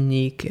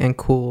unique and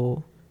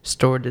cool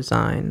store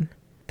design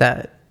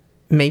that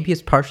maybe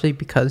it's partially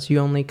because you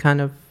only kind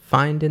of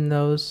find in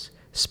those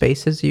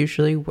spaces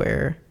usually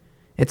where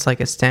it's like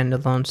a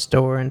standalone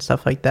store and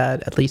stuff like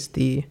that, at least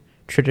the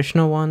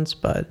traditional ones.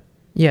 But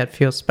yeah, it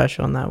feels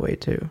special in that way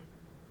too.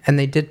 And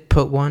they did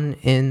put one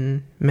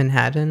in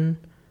Manhattan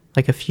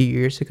like a few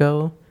years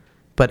ago,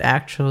 but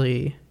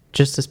actually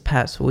just this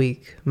past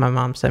week my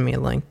mom sent me a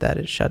link that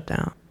it shut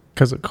down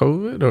because of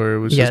COVID, or it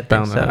was Yeah, just I think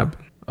bound to so.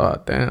 happen? Oh,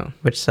 damn.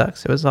 which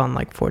sucks. It was on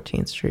like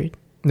 14th Street.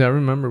 Yeah, I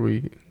remember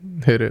we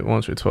hit it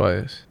once or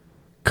twice.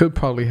 Could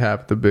probably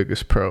have the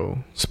biggest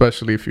pro,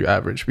 especially if you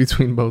average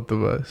between both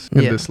of us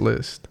in Yeah. this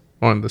list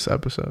on this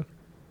episode.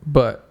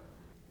 But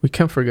we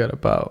can't forget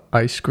about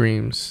ice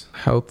cream's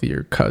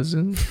healthier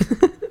cousin,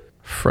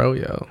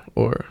 Froyo,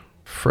 or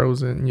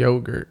frozen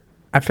yogurt.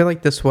 I feel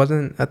like this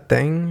wasn't a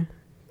thing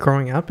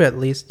growing up, at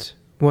least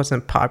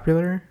wasn't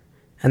popular.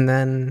 And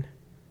then,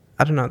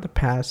 I don't know, the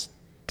past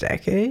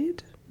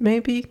decade,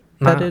 maybe,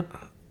 that Nah. it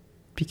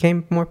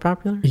became more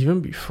popular.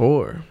 Even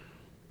before.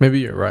 Maybe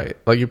you're right.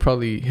 Like you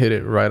probably hit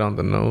it right on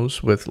the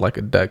nose with like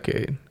a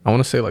decade. I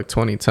want to say like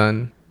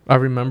 2010. I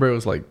remember it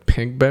was like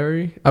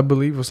Pinkberry, I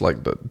believe was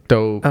like the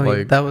dope Oh, yeah,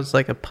 like that was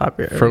like a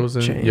popular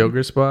frozen chain.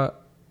 yogurt spot.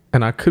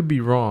 And I could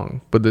be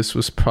wrong, but this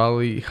was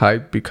probably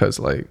hyped because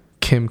like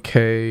Kim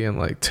K and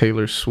like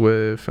Taylor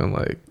Swift and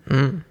like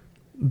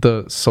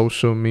the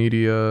social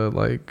media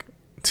like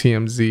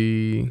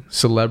TMZ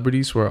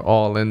celebrities were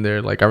all in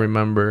there. Like I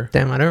remember,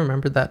 Damn, I don't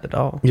remember that at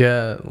all.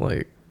 yeah,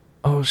 like,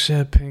 oh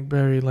shit,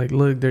 Pinkberry, like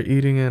look, they're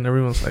eating it, and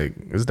everyone's like,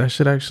 is that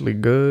shit actually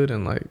good?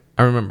 And like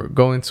I remember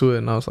going to it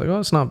and I was like, oh,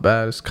 it's not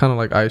bad. It's kind of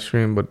like ice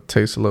cream but it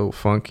tastes a little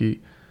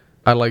funky.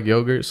 I like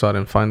yogurt, so I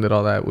didn't find it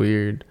all that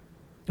weird.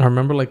 I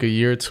remember like a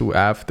year or two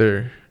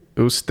after,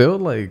 it was still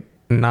like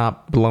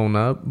not blown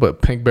up,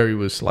 but Pinkberry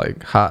was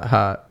like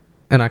hot.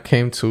 And I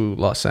came to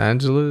Los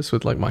Angeles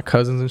with like my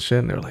cousins and shit,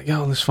 and they were like,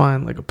 yo, let's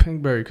find like a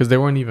Pinkberry, because they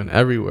weren't even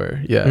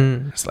everywhere yet.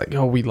 It's like,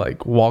 yo, we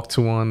like walked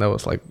to one that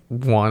was like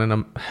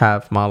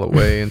 1.5 miles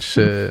away and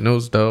shit, and it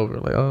was dope. We're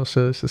like, oh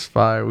shit, this is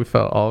fire. We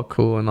felt all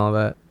cool and all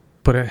that.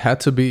 But it had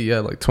to be, yeah,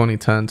 like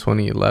 2010,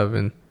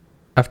 2011.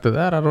 After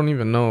that, I don't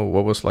even know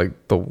what was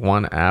like the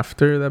one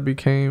after that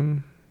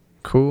became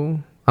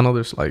cool. I know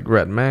there's like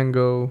red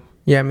mango.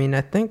 Yeah, I mean,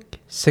 I think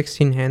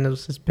 16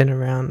 handles has been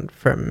around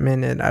for a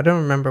minute. I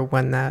don't remember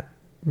when that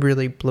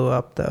really blew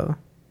up, though.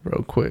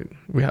 Real quick,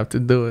 we have to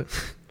do it.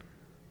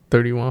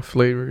 31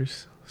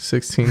 flavors,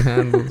 16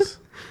 handles.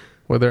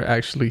 Were there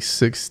actually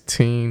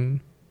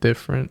 16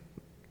 different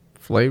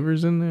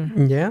flavors in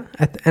there? Yeah,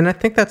 and I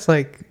think that's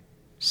like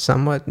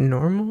somewhat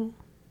normal,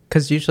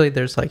 because usually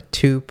there's like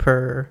 2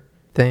 per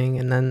thing,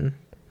 and then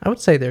I would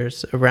say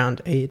there's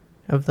around 8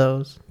 of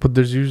those. But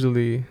there's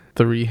usually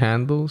 3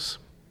 handles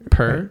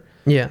per. Right.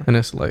 Yeah. And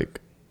it's like,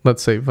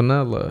 let's say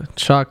vanilla,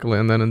 chocolate,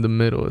 and then in the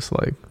middle it's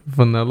like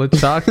vanilla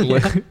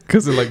chocolate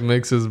because it like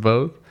mixes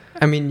both.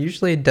 I mean,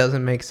 usually it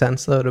doesn't make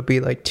sense, though, to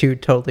be like 2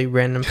 totally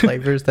random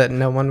flavors that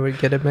no one would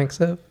get a mix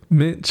of.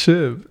 Mint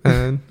chip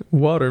and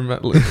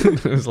watermelon.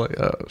 It's like,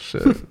 oh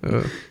shit,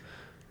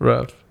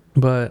 rough.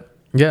 But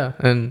yeah,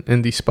 and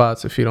in these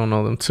spots, if you don't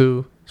know them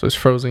too, so it's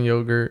frozen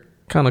yogurt,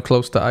 kind of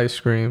close to ice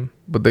cream,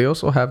 but they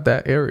also have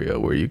that area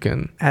where you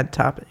can Add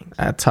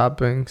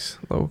toppings.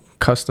 little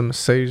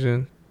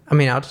customization. I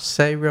mean, I'll just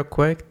say real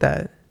quick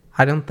that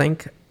I don't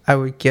think I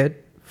would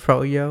get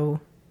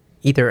froyo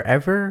either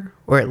ever,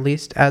 or at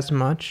least as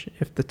much,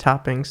 if the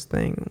toppings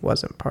thing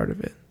wasn't part of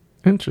it.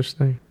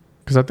 Interesting,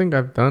 because I think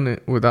I've done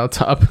it without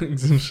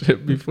toppings and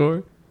shit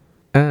before.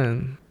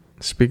 And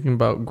speaking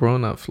about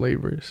grown-up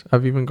flavors,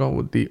 I've even gone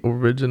with the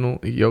original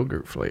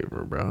yogurt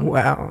flavor, bro.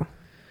 Wow.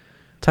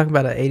 Talk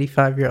about an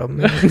 85-year-old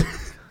man.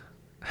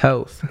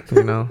 Health,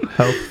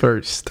 health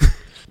first.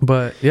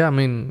 But yeah, I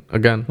mean,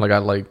 again, like I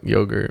like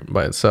yogurt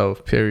by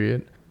itself,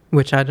 period.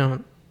 Which I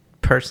don't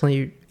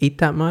personally eat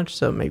that much,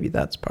 so maybe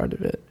that's part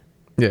of it.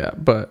 Yeah,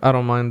 but I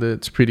don't mind it.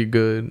 It's pretty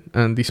good.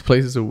 And these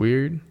places are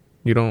weird.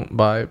 You don't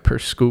buy it per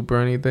scoop or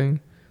anything.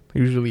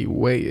 They usually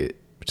weigh it,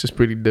 which is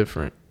pretty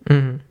different.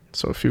 Mm-hmm.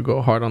 So if you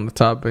go hard on the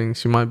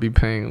toppings, you might be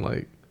paying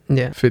like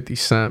 50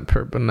 cents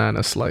per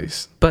banana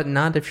slice. But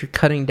not if you're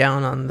cutting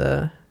down on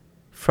the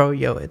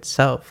froyo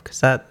itself,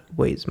 because that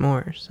weighs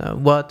more. So,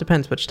 well, it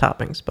depends which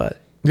toppings, but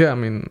yeah, I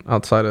mean,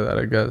 outside of that,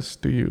 I guess,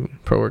 do you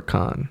pro or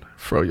con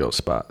froyo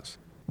spots?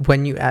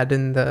 when you add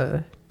in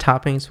the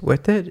toppings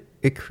with it,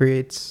 it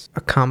creates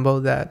a combo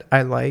that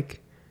I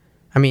like.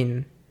 I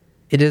mean,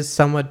 it is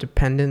somewhat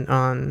dependent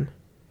on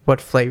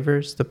what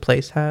flavors the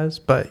place has,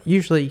 but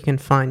usually you can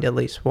find at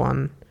least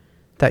one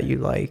that you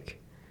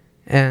like.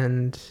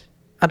 And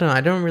I don't know,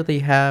 I don't really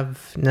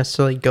have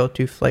necessarily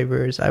go-to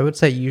flavors. I would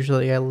say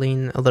usually I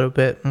lean a little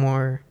bit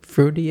more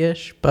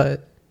fruity-ish,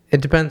 but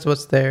it depends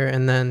what's there.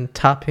 And then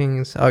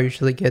toppings, I'll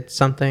usually get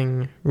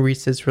something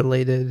Reese's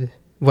related,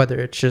 whether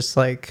it's just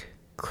like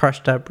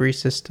crushed up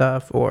Reese's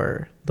stuff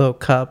or little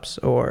cups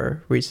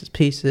or Reese's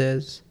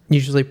Pieces.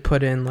 Usually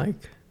put in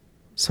like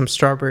some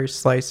strawberry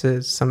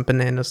slices, some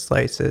banana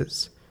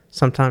slices,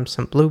 sometimes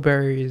some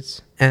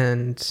blueberries,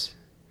 and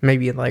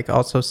maybe like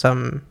also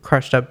some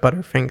crushed up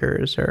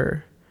Butterfingers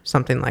or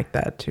something like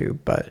that too.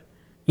 But,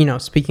 you know,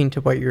 speaking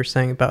to what you were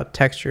saying about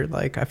texture,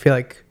 like I feel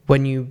like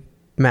when you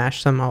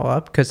mash them all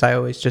up, because I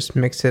always just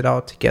mix it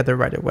all together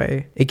right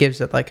away, it gives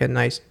it like a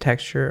nice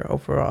texture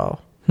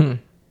overall.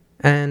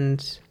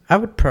 And I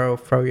would pro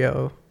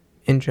froyo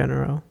in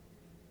general.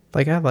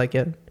 Like, I like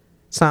it.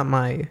 It's not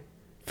my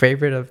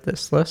favorite of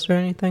this list or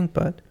anything,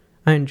 but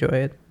I enjoy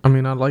it. I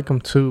mean, I like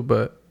them too,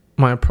 but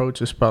my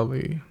approach is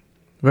probably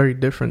very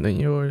different than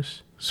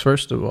yours.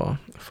 First of all,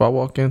 if I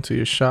walk into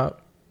your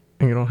shop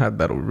and you don't have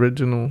that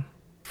original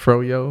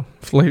froyo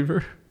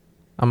flavor,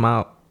 I'm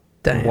out.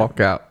 Damn. Walk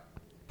out.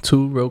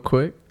 2, real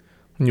quick,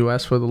 when you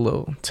ask for the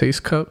little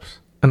taste cups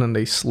and then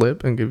they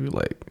slip and give you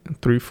like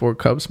 3-4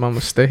 cups, my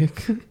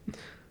mistake.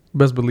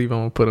 Best believe I'm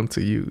gonna put them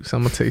to use.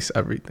 I'm gonna taste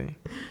everything.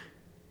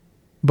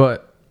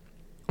 But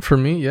for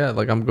me, yeah,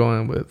 like I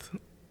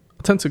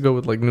tend to go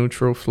with like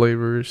neutral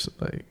flavors.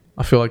 Like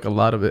I feel like a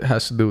lot of it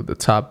has to do with the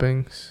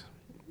toppings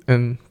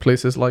in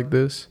places like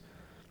this.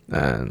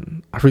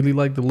 And I really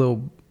like the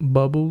little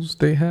bubbles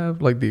they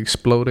have, like the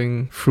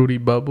exploding fruity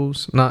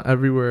bubbles. Not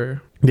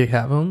everywhere they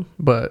have them,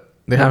 but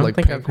they have like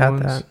pink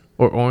ones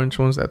or orange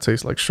ones that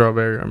taste like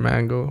strawberry or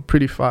mango.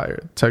 Pretty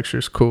fire.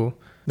 Texture's cool.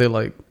 They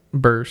like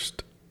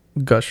burst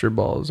gusher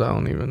balls. I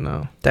don't even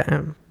know.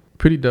 Damn.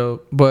 Pretty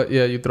dope. But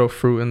yeah, you throw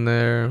fruit in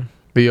there.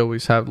 They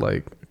always have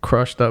like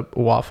crushed up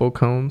waffle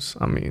cones.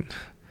 I mean,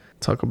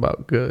 talk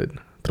about good.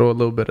 Throw a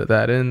little bit of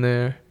that in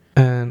there.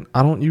 And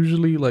I don't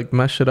usually like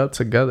mesh it up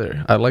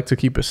together. I like to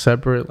keep it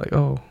separate. Like,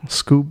 oh,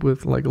 scoop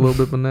with like a little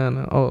bit of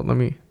banana. Oh, let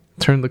me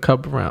turn the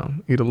cup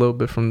around. Eat a little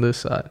bit from this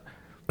side.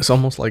 It's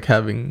almost like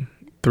having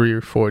 3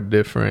 or 4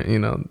 different,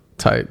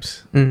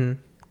 types. Mm-hmm.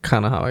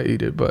 Kind of how I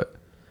eat it, but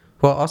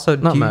well, also,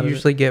 do you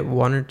usually get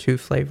 1 or 2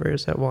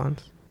 flavors at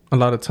once? A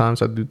lot of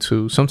times I do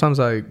 2. Sometimes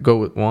I go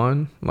with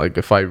 1, like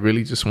if I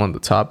really just want the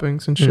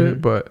toppings and shit.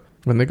 Mm-hmm. But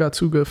when they got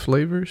 2 good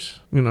flavors,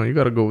 you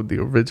got to go with the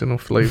original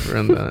flavor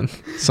and then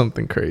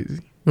something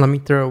crazy. Let me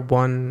throw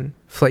 1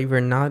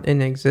 flavor not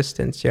in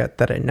existence yet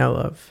that I know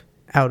of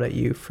out at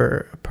you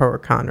for a pro or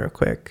con real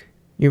quick.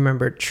 You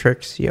remember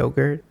Trix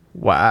yogurt?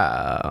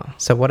 Wow.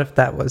 So what if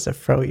that was a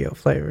froyo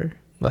flavor?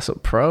 That's a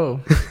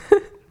pro.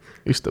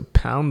 Used to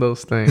pound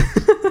those things.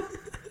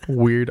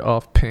 Weird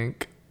off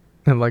pink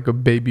and like a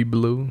baby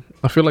blue.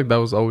 I feel like that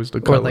was always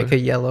the color. Or like a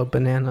yellow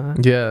banana.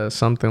 Yeah,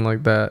 something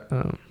like that.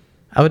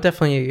 I would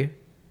definitely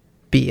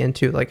be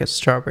into like a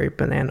strawberry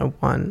banana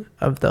one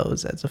of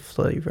those as a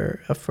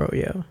flavor of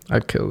froyo.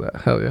 I'd kill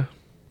that. Hell yeah.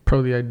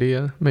 Pro the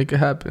idea. Make it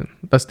happen.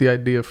 That's the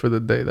idea for the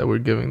day that we're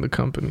giving the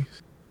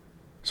companies.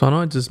 So I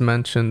know I just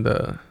mentioned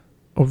the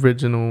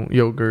original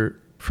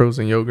yogurt,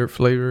 frozen yogurt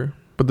flavor,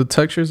 but the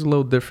texture is a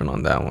little different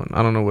on that one.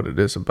 I don't know what it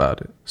is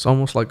about it. It's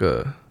almost like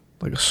a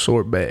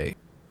sorbet.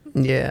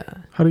 Yeah.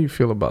 How do you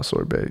feel about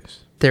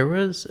sorbets? There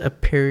was a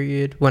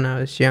period when I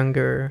was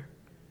younger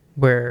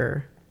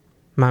where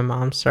my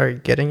mom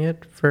started getting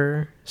it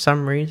for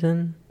some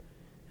reason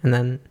and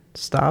then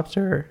stopped,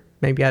 or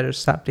maybe I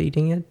just stopped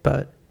eating it,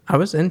 but I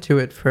was into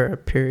it for a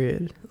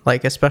period.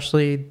 Like,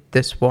 especially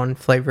this one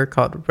flavor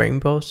called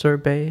rainbow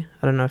sorbet.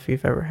 I don't know if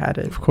you've ever had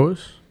it. Of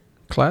course.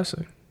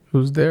 Classic.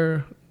 Who's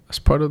there as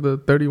part of the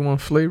 31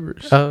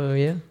 flavors? Oh,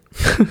 yeah.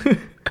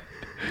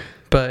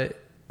 But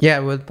yeah,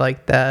 I would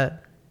like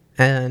that,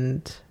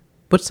 and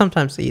would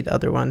sometimes eat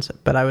other ones,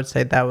 but I would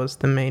say that was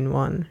the main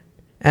one.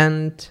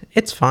 And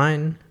it's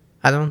fine.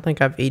 I don't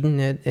think I've eaten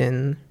it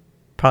in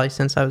probably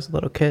since I was a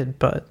little kid,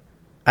 but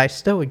I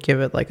still would give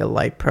it like a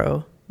light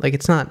pro. Like,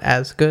 it's not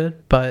as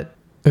good, but...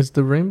 Is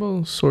the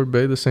rainbow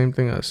sorbet the same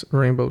thing as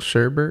rainbow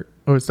sherbet?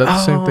 Or is that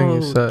the same thing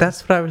you said?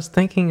 That's what I was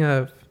thinking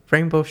of.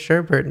 Rainbow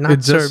sherbet,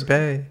 not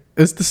sorbet.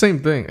 It's the same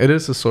thing. It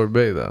is a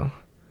sorbet, though.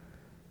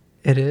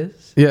 It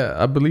is? Yeah,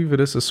 I believe it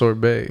is a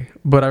sorbet.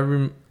 But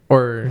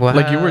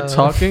like you were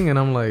talking and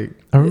I'm like,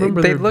 I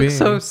remember they look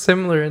so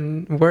similar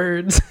in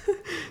words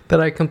that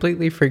I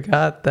completely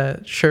forgot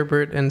that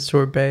sherbet and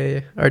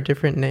sorbet are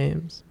different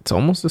names. It's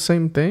almost the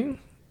same thing.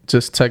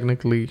 Just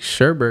technically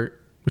sherbet,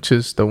 which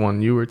is the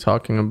one you were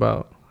talking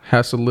about,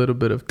 has a little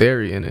bit of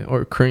dairy in it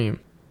or cream.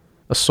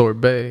 A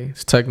sorbet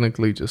is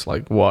technically just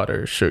like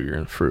water, sugar,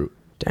 and fruit.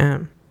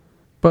 Damn.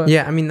 But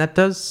yeah, I mean, that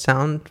does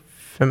sound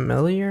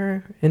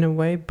familiar in a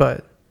way,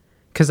 but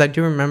because I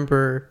do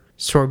remember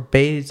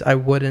sorbets I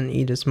wouldn't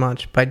eat as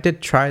much, but I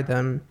did try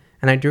them,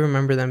 and I do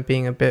remember them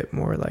being a bit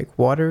more like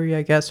watery,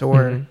 I guess,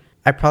 or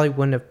I probably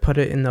wouldn't have put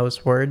it in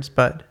those words,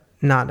 but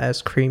not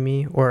as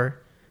creamy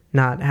or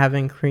not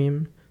having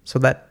cream. So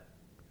that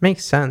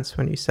makes sense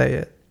when you say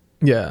it.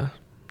 Yeah,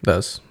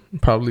 that's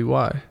probably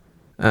why.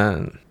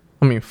 And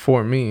I mean,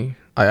 for me,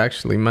 I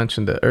actually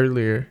mentioned it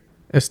earlier.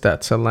 It's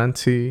that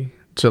Talenti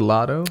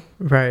gelato.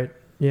 Right,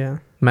 yeah.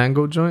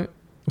 Mango joint.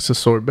 It's a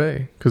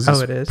sorbet because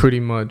it's pretty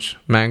much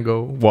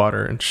mango,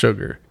 water, and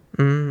sugar.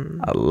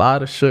 A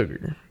lot of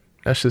sugar.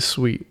 That's just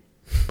sweet.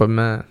 But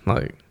man,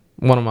 like,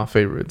 one of my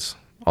favorites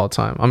all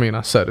time. I mean,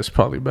 I said it's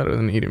probably better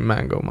than eating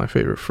mango, my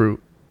favorite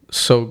fruit.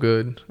 So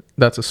good.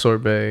 That's a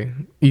sorbet.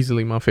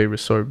 Easily my favorite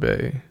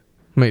sorbet.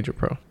 Major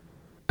pro.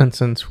 And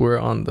since we're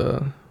on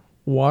the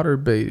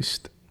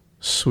water-based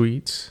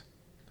sweets,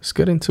 let's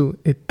get into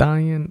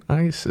Italian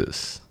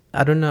ices.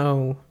 I don't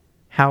know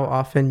how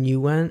often you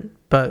went,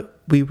 but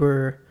we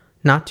were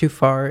not too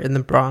far in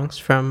the Bronx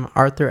from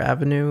Arthur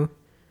Avenue,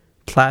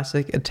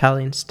 classic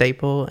Italian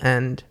staple,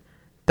 and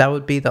that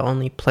would be the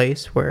only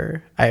place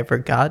where I ever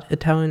got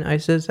Italian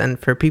ices. And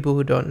for people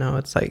who don't know,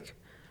 it's like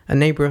a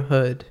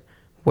neighborhood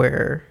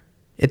where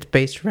it's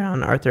based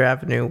around Arthur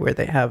Avenue, where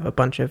they have a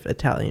bunch of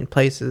Italian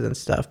places and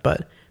stuff,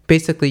 but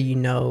basically, you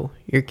know,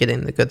 you're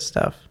getting the good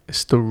stuff.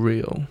 It's the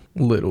real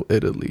Little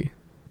Italy.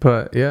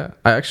 But yeah,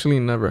 I actually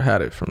never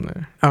had it from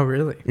there. Oh,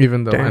 really?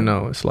 Even though I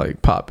know it's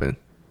like popping.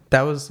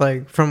 That was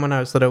like, from when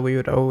I was little, we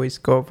would always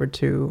go over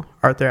to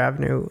Arthur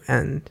Avenue,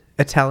 and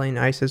Italian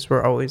ices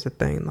were always a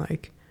thing.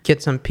 Like,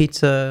 get some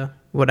pizza,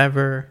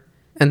 whatever,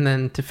 and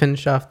then to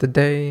finish off the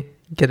day,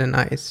 get an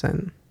ice.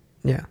 And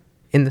yeah,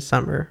 in the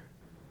summer.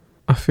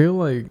 I feel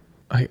like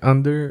I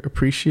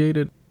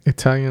underappreciated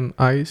Italian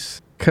ice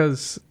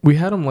because we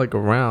had them like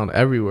around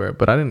everywhere,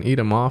 but I didn't eat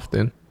them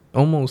often.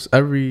 Almost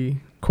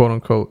every quote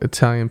unquote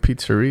Italian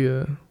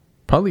pizzeria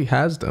probably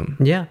has them.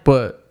 Yeah.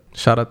 But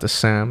shout out to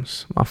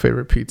Sam's, my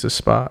favorite pizza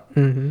spot.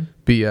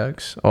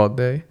 BX all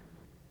day.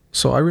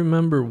 So I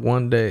remember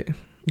one day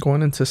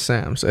going into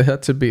Sam's. It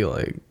had to be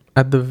like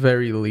at the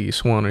very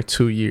least 1 or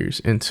 2 years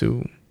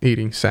into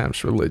eating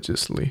Sam's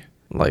religiously,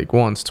 like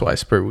once,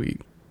 twice per week.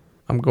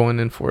 I'm going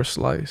in for a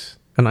slice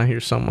and I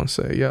hear someone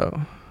say,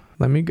 yo,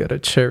 let me get a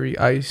cherry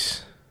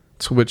ice.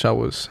 To which I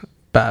was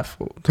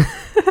baffled.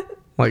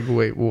 Like,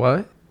 wait,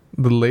 what?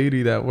 The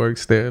lady that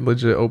works there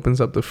legit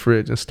opens up the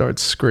fridge and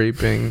starts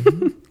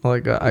scraping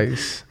like a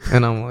ice.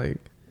 And I'm like,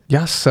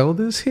 y'all sell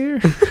this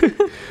here?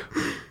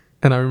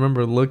 And I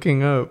remember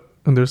looking up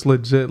and there's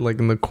legit, like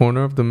in the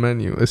corner of the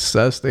menu, it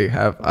says they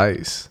have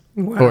ice.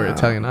 Wow. Or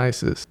Italian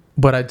ices.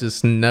 But I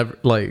just never,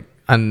 like,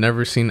 I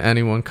never seen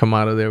anyone come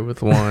out of there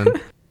with one.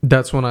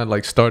 That's when I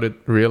like started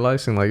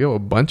realizing like, yo, a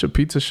bunch of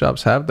pizza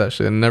shops have that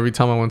shit. And every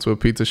time I went to a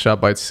pizza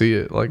shop, I'd see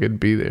it, like it'd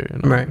be there.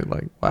 And I'd be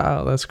like,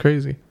 wow, that's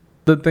crazy.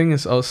 The thing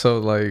is also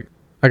like,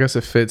 I guess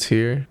it fits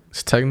here.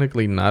 It's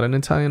technically not an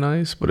Italian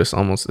ice, but it's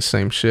almost the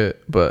same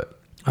shit. But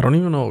I don't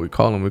even know what we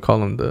call them. We call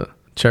them the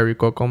cherry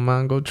coco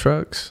mango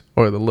trucks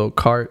or the little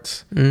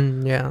carts.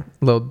 Yeah.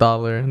 Little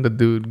dollar. And the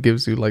dude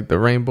gives you like the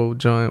rainbow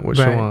joint. What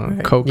you want?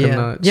 Right.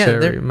 Coconut,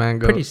 cherry,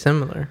 mango. Pretty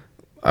similar.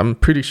 I'm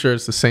pretty sure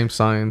it's the same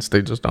science.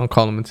 They just don't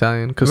call them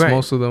Italian because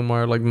most of them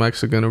are like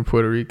Mexican or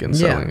Puerto Rican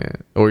selling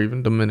it, or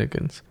even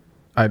Dominicans.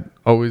 I'd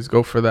always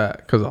go for that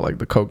because I like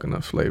the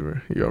coconut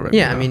flavor. You already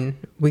know. I mean,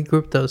 we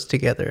grouped those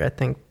together. I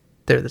think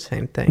they're the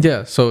same thing.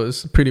 Yeah, so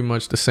it's pretty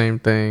much the same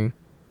thing.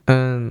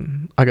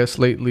 And I guess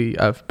lately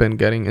I've been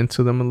getting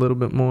into them a little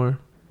bit more.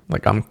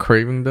 Like I'm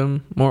craving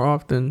them more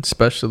often,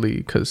 especially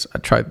because I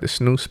tried this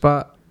new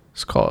spot.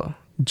 It's called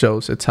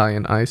Joe's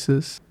Italian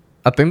Ices.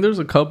 I think there's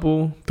a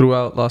couple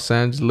throughout Los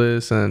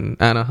Angeles and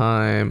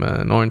Anaheim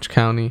and Orange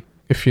County.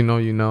 If you know,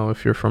 you know.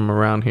 If you're from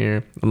around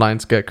here, the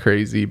lines get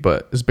crazy,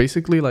 but it's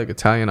basically like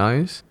Italian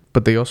ice,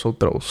 but they also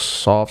throw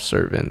soft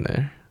serve in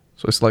there.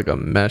 So it's like a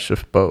mesh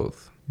of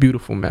both.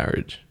 Beautiful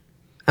marriage.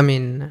 I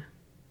mean,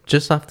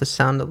 just off the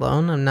sound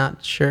alone, I'm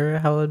not sure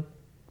how it'd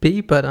be,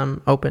 but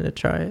I'm open to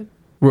try it.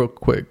 Real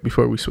quick,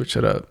 before we switch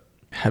it up,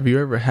 have you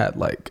ever had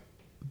like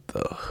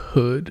the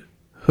hood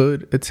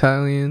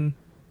Italian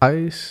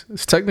ice?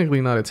 It's technically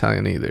not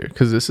Italian either,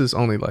 because this is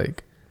only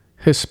like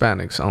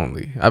Hispanics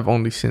only. I've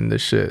only seen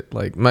this shit.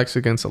 Like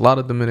Mexicans, a lot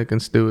of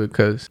Dominicans do it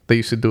because they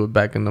used to do it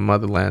back in the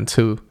motherland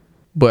too.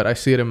 But I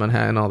see it in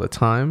Manhattan all the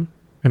time.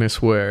 And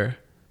it's where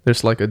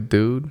there's like a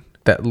dude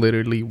that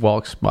literally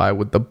walks by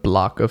with the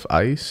block of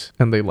ice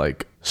and they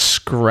like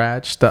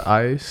scratch the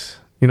ice.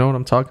 You know what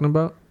I'm talking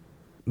about?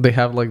 They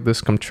have like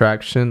this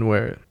contraction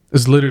where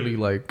it's literally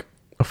like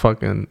a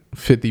fucking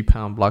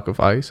 50-pound block of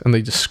ice and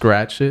they just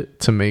scratch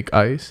it to make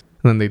ice.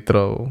 And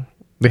then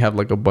they have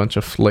like a bunch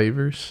of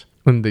flavors.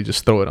 And they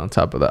just throw it on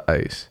top of the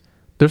ice.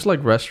 There's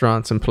like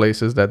restaurants and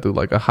places that do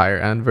like a higher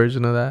end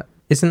version of that.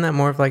 Isn't that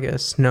more of like a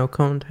snow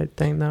cone type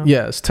thing though?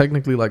 Yeah, it's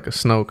technically like a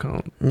snow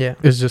cone. Yeah.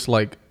 It's just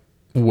like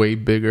way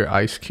bigger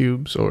ice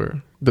cubes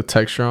or the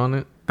texture on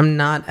it. I'm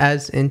not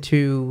as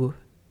into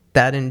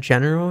that in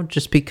general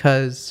just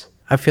because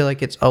I feel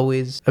like it's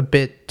always a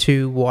bit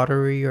too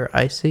watery or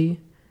icy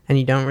and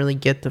you don't really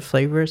get the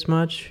flavor as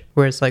much.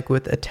 Whereas like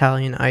with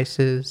Italian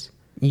ices,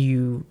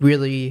 you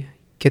really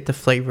get the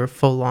flavor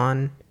full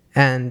on.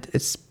 And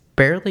it's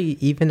barely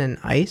even an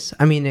ice.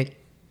 I mean, it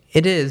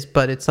is,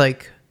 but it's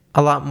like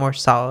a lot more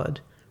solid.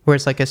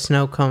 Whereas like a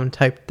snow cone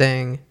type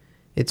thing,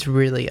 it's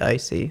really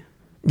icy.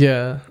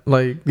 Yeah,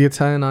 like the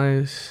Italian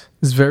ice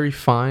is very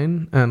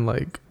fine and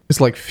like it's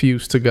like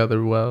fused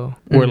together well.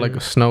 Or like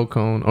a snow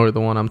cone or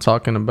the one I'm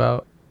talking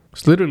about,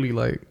 it's literally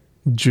like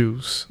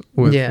juice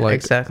with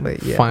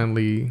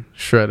finely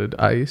shredded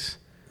ice.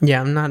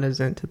 Yeah, I'm not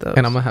as into those.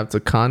 And I'm gonna have to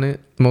con it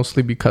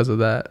mostly because of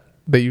that.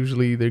 They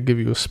usually either give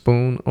you a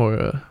spoon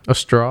or a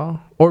straw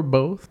or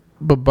both.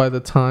 But by the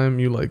time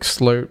you like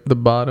slurp the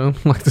bottom,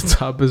 like the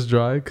top is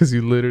dry because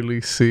you literally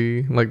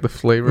see like the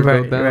flavor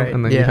go down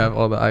and then you have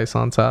all the ice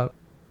on top.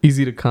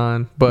 Easy to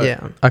con,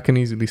 but I can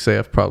easily say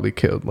I've probably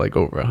killed like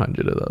over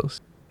 100 of those.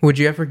 Would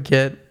you ever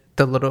get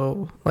the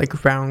little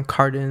like round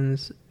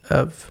cartons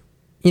of,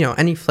 you know,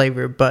 any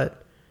flavor,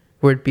 but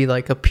where it'd be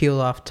like a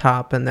peel off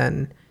top and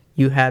then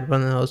you had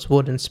one of those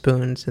wooden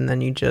spoons and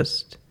then you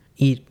just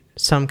eat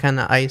some kind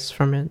of ice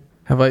from it?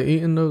 Have I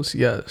eaten those?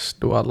 Yes.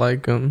 Do I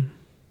like them?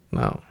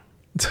 No.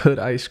 It's hood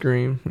ice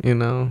cream, you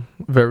know,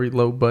 very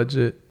low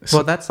budget.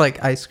 Well, that's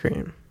like ice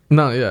cream.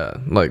 No, yeah,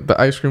 like the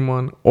ice cream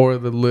one or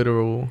the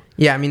literal.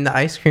 Yeah, I mean the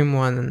ice cream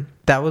one,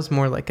 that was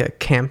more like a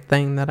camp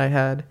thing that I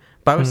had.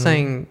 But I was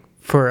saying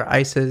for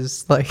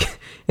ices, like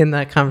in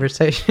that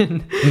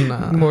conversation,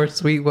 more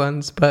sweet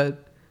ones.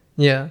 But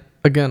yeah.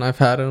 Again, I've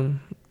had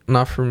them.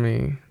 Not for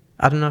me.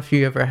 I don't know if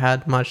you ever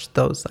had much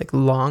those like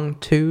long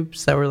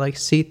tubes that were like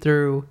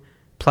see-through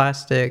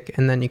plastic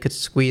and then you could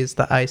squeeze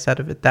the ice out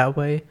of it that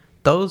way.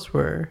 Those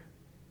were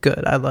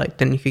good. I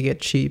liked, and you could get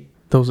cheap.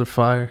 Those are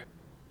fire.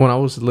 When I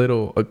was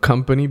little, a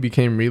company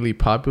became really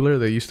popular.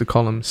 They used to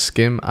call them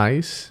Skim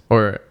Ice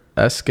or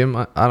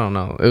Eskim. I don't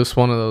know. It was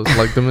one of those,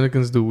 like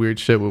Dominicans do weird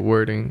shit with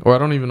wording. Or I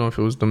don't even know if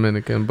it was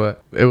Dominican,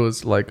 but it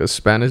was like a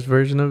Spanish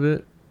version of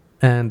it.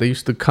 And they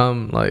used to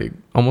come like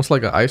almost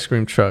like an ice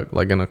cream truck,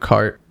 like in a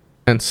cart,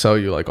 and sell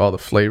you like all the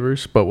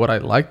flavors. But what I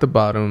liked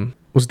about them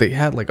was they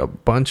had like a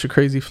bunch of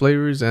crazy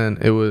flavors, and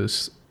it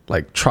was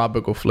like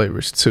tropical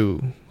flavors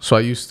too. So I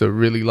used to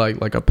really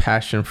like a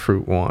passion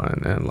fruit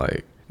one and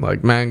like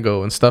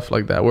mango and stuff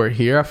like that. Where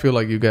here I feel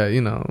like you got, you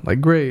know,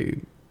 like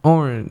grape,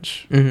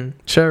 orange,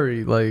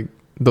 cherry, like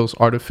those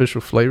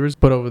artificial flavors.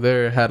 But over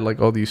there it had like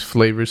all these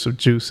flavors of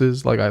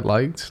juices like I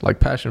liked, like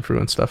passion fruit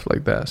and stuff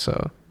like that.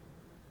 So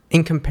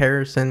in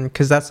comparison,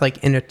 because that's like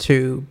in a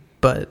tube,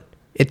 but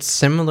it's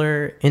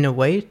similar in a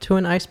way to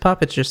an ice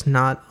pop. It's just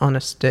not on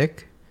a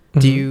stick.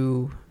 Do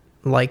you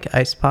like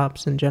ice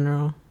pops in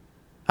general?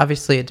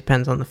 Obviously, it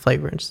depends on the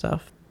flavor and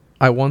stuff.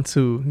 I want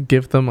to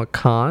give them a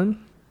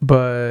con,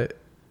 but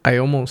I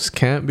almost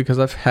can't because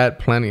I've had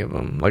plenty of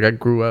them. Like, I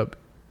grew up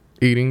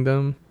eating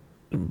them.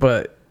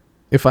 But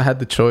if I had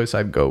the choice,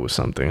 I'd go with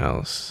something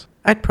else.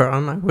 I'd pro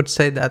them. I would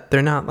say that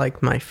they're not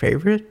like my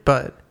favorite,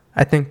 but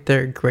I think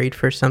they're great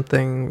for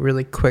something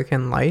really quick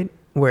and light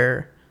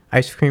where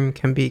ice cream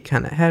can be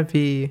kind of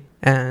heavy.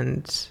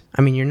 And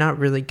I mean, you're not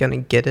really going to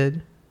get it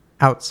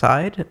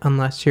outside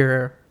unless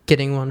you're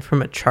getting one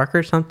from a truck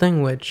or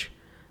something, which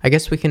I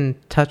guess we can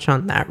touch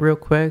on that real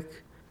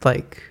quick.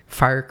 Like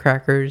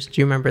firecrackers, do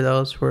you remember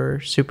those were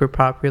super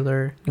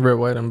popular? Red,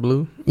 white, and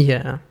blue?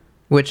 Yeah,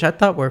 which I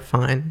thought were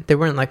fine. They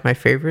weren't like my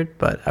favorite,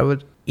 but I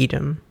would eat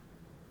them.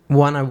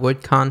 One I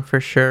would con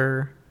for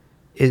sure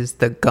is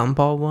the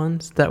gumball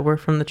ones that were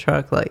from the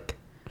truck. Like,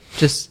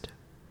 just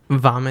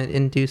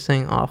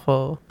vomit-inducing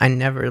awful. I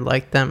never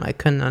liked them. I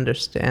couldn't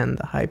understand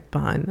the hype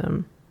behind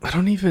them. I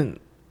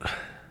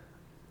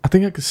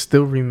think I could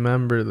still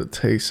remember the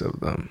taste of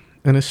them.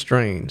 And it's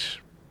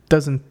strange.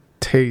 Doesn't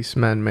taste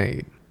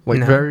man-made. Like,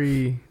 No.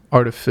 very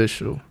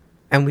artificial.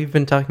 And we've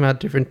been talking about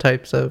different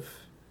types of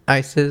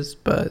ices,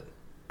 but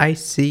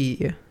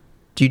icy,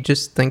 do you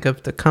just think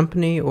of the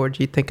company or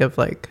do you think of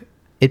like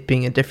it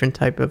being a different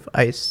type of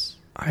ice?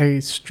 I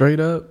straight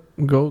up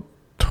go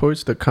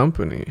towards the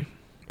company.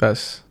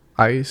 That's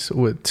ice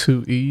with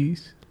 2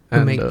 E's.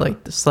 Who make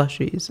like the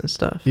slushies and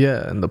stuff.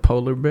 Yeah, and the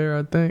polar bear,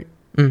 I think.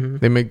 Mm-hmm.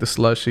 They make the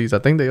slushies. I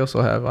think they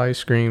also have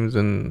ice creams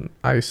and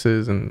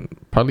ices and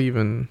probably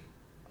even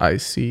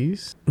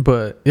ices.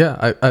 But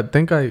yeah, I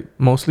think I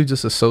mostly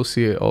just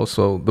associate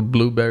also the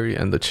blueberry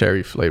and the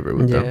cherry flavor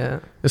with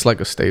them. It's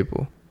like a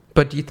staple.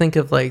 But do you think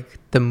of like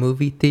the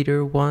movie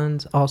theater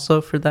ones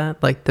also for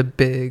that? Like the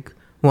big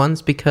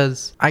ones?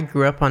 Because I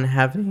grew up on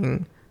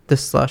having the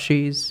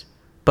slushies,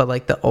 but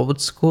like the old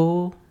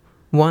school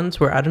ones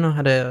where I don't know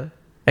how to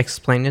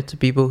explain it to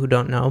people who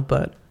don't know,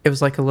 but it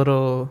was like a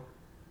little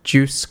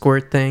juice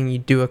squirt thing. You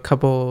do a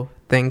couple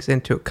things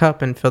into a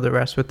cup and fill the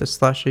rest with the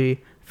slushie.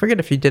 I forget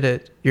if you did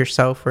it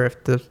yourself or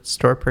if the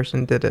store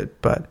person did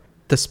it, but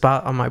the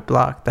spot on my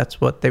block, that's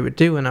what they would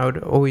do, and I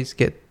would always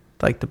get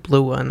like the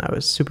blue one. I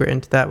was super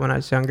into that when I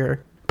was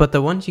younger. But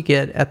the ones you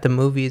get at the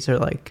movies are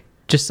like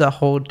just a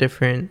whole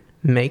different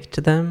make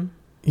to them.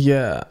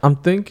 Yeah, I'm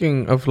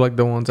thinking of like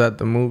the ones at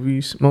the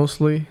movies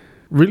mostly.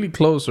 Really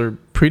close or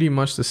pretty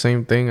much the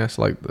same thing as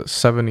like the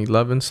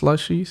 7-Eleven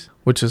slushies,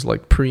 which is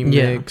like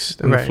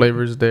pre-mixed and the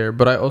flavors there.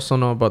 But I also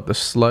know about the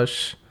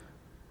slush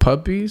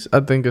puppies.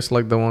 I think it's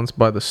like the ones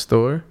by the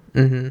store,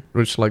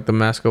 which like the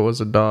mascot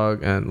was a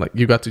dog and like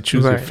you got to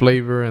choose your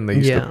flavor and they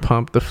used to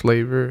pump the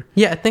flavor.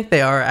 Yeah, I think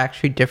they are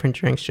actually different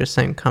drinks, just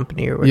same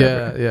company or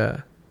whatever.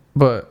 Yeah.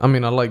 But I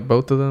mean, I like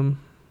both of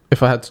them.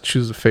 If I had to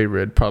choose a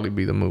favorite, it'd probably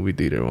be the movie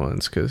theater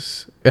ones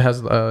because it has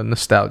a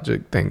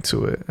nostalgic thing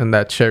to it. And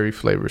that cherry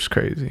flavor is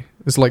crazy.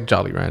 It's like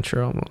Jolly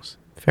Rancher almost.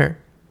 Fair.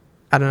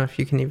 I don't know if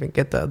you can even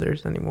get the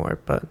others anymore,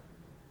 but...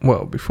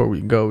 Well, before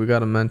we go, we got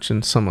to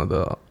mention some of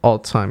the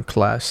all-time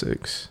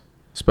classics,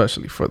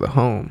 especially for the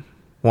home.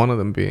 One of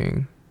them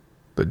being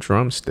the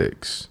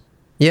drumsticks.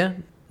 Yeah,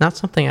 not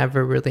something I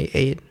ever really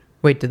ate.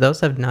 Wait, do those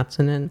have nuts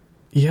in it?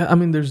 Yeah, I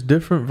mean, there's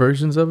different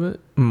versions of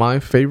it. My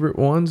favorite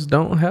ones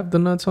don't have the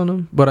nuts on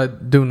them, but I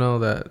do know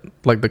that,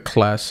 like, the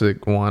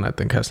classic one, I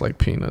think, has, like,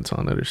 peanuts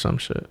on it or some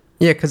shit.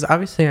 Yeah, because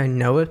obviously I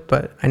know it,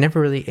 but I never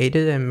really ate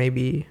it, and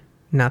maybe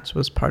nuts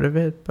was part of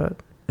it, but...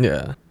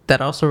 Yeah. That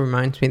also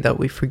reminds me that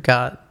we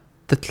forgot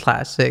the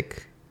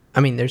classic... I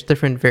mean, there's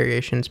different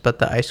variations, but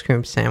the ice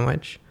cream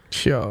sandwich.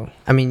 Yo.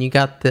 I mean, you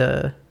got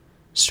the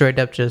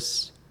straight-up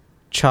just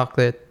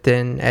chocolate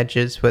thin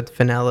edges with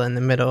vanilla in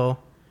the middle,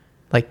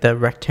 like the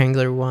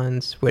rectangular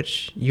ones,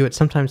 which you would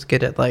sometimes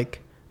get at like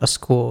a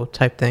school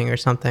type thing or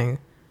something.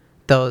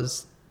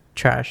 Those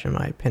trash in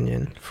my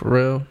opinion. For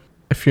real?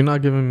 If you're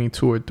not giving me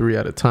 2 or 3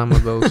 at a time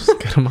of those,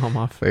 get them on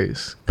my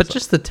face. But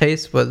just the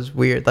taste was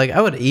weird. Like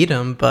I would eat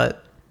them,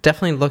 but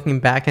definitely looking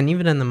back and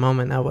even in the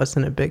moment, I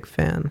wasn't a big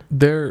fan.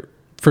 They're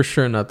for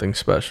sure nothing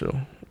special,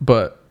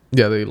 but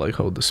yeah, they like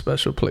hold a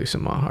special place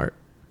in my heart.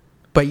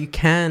 But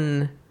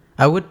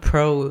I would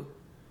pro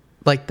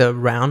like the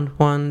round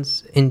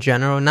ones in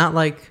general, not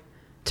like,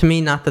 to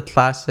me, not the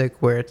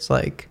classic where it's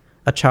like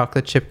a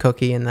chocolate chip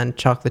cookie and then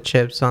chocolate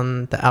chips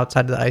on the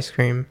outside of the ice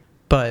cream,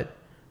 but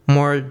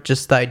more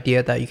just the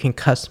idea that you can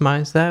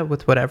customize that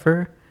with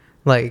whatever.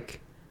 Like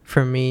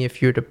for me,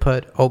 if you were to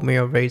put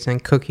oatmeal raisin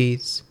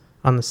cookies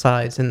on the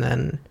sides and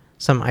then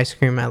some ice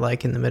cream I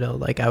like in the middle,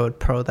 like I would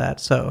pro that.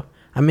 So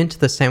I'm into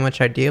the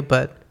sandwich idea,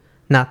 but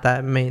not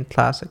that main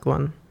classic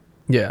one.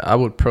 Yeah, I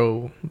would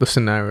pro the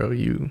scenario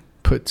you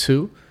put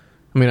too.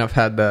 I mean, I've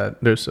had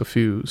that. There's a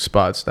few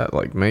spots that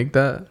like make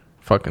that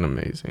fucking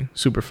amazing,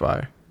 super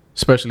fire.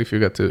 Especially if you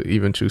got to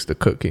even choose the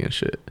cookie and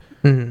shit.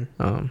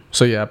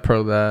 So yeah,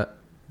 pro that.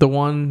 The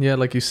one, yeah,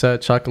 like you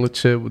said, chocolate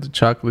chip with the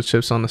chocolate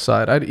chips on the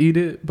side. I'd eat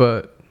it,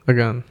 but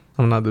again,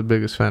 I'm not the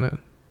biggest fan of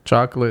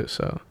chocolate.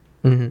 So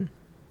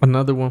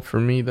another one for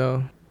me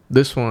though.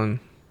 This one,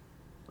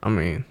 I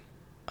mean,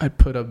 I'd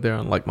put up there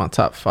on like my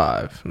top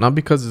 5. Not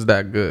because it's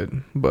that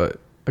good, but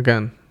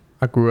again,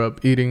 I grew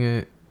up eating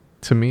it.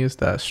 To me, it's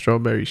that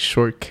strawberry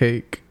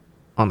shortcake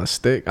on a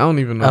stick. I don't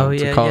even know what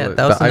to call it.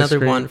 That was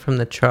another one from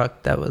the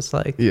truck that was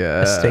like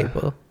a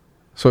staple.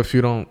 So if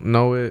you don't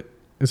know it,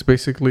 It's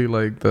basically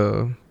like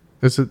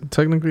is it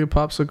technically a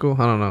popsicle?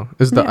 I don't know.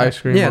 It's the ice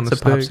cream on the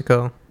stick. Yeah, it's a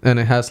popsicle. And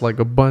it has like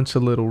a bunch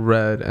of little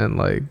red and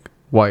like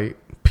white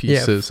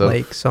pieces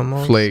flakes, of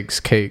almost. Flakes,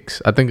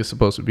 cakes. I think it's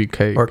supposed to be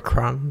cake. Or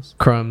crumbs.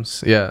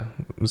 Crumbs, yeah.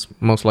 It's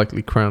most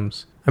likely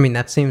crumbs. I mean,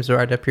 that seems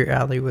right up your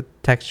alley with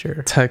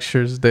texture.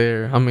 Texture's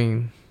there. I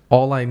mean,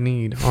 all I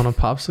need on a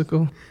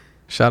popsicle.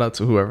 Shout out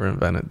to whoever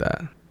invented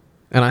that.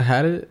 And I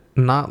had it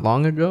not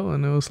long ago,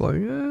 and it was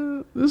like,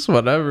 this is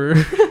whatever.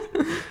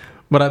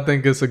 But I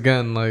think it's,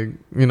 again, like,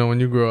 you know,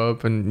 when you grow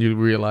up and you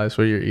realize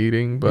what you're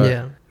eating.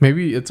 But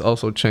maybe it's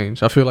also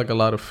changed. I feel like a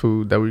lot of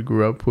food that we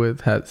grew up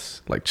with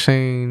has, like,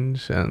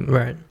 changed.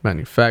 And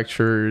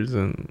manufacturers,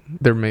 and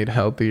they're made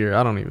healthier.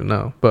 I don't even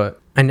know.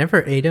 But I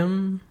never ate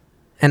them.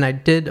 And I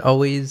did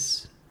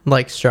always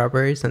like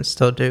strawberries and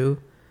still do.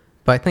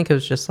 But I think it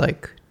was just,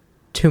 like,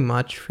 too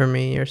much for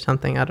me or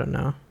something. I don't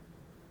know.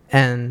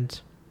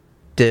 And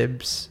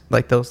Dibs,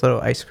 like those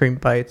little ice cream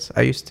bites,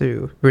 I used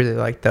to really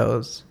like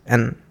those.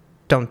 And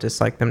don't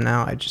dislike them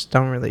now. I just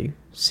don't really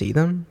see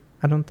them,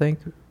 I don't think,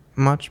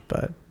 much.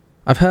 But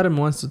I've had them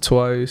once or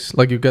twice.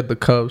 Like, you get the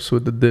cups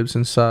with the Dibs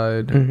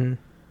inside. Mm-hmm.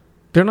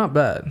 They're not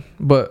bad,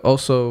 but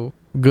also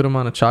good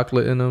amount of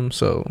chocolate in them,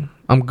 so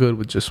I'm good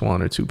with just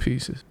 1 or 2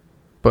 pieces.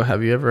 But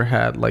have you ever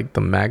had like the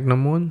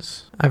Magnum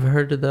ones? I've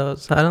heard of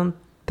those. I don't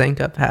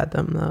think I've had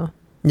them though.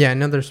 Yeah, I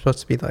know they're supposed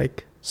to be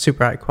like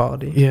super high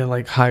quality. Yeah,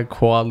 like high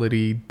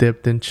quality,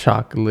 dipped in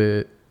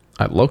chocolate.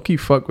 I low-key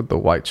fuck with the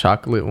white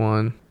chocolate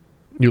one.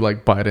 You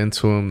like bite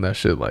into them, that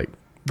shit, like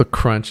the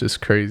crunch is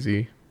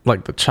crazy.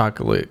 Like the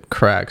chocolate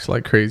cracks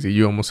like crazy.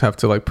 You almost have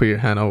to like put your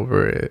hand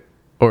over it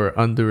or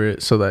under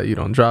it so that you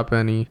don't drop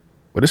any.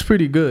 But it's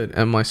pretty good.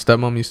 And my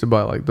stepmom used to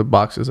buy like the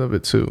boxes of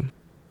it too.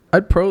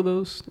 I'd pro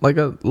those, like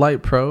a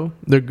light pro.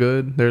 They're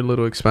good. They're a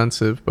little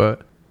expensive,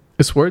 but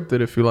it's worth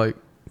it if you like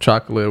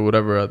chocolate or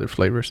whatever other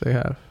flavors they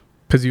have.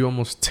 Because you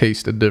almost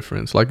taste the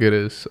difference. Like, it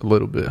is a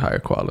little bit higher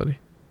quality.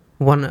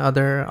 One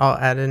other I'll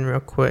add in real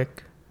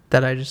quick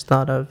that I just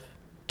thought of.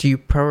 Do you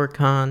pro or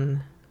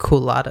con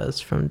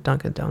Cooladas from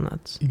Dunkin'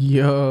 Donuts?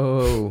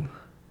 Yo,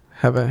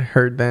 haven't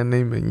heard that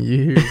name in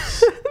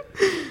years.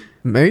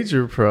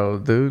 Major pro,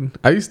 dude.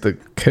 I used to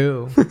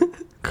kill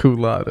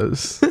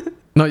Cooladas.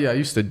 No, yeah, I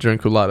used to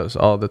drink Cooladas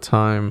all the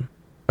time.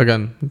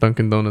 Again,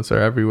 Dunkin' Donuts are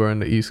everywhere in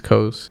the East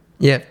Coast.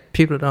 Yeah, if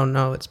people don't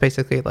know, it's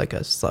basically like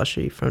a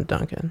slushie from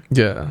Dunkin'.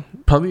 Yeah,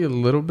 probably a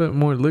little bit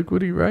more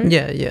liquidy, right?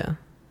 Yeah.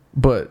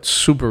 But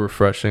super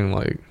refreshing,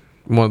 like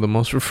one of the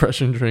most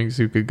refreshing drinks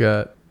you could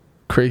get.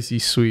 Crazy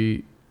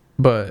sweet,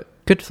 but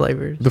good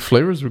flavors. The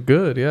flavors were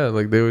good, yeah.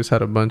 Like, they always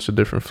had a bunch of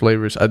different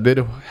flavors. I did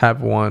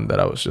have one that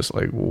I was just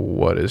like,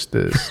 what is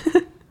this?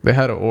 They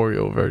had an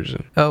Oreo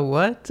version. Oh,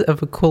 what?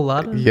 Of a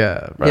Coolada?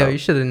 Yeah, bro. Yeah, you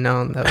should have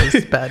known that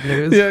was bad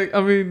news. Yeah, I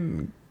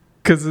mean,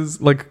 because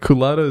it's like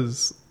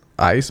Coolada's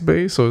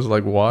ice-based, so it's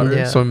like water.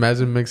 Yeah. So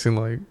imagine mixing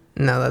like...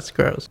 No, that's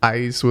gross.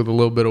 Ice with a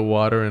little bit of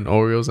water and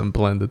Oreos and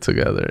blend it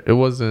together. It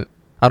wasn't...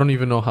 I don't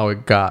even know how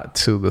it got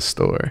to the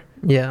store.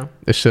 Yeah.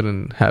 It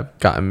shouldn't have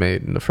gotten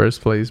made in the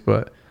first place,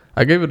 but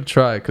I gave it a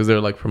try because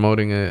they're like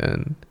promoting it,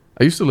 and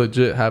I used to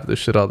legit have this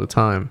shit all the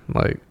time.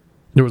 Like,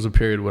 there was a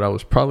period where I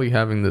was probably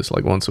having this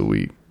like once a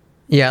week.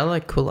 Yeah, I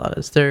like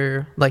Cooladas.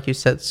 They're, like you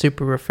said,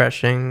 super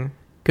refreshing,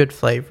 good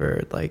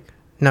flavor, like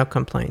no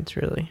complaints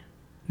really.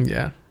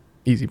 Yeah,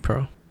 easy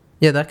pro.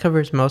 Yeah, that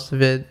covers most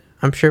of it.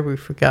 I'm sure we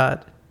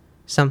forgot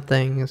some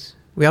things.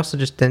 We also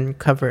just didn't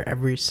cover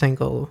every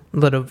single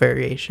little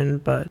variation,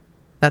 but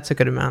that's a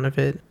good amount of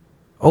it.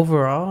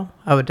 Overall,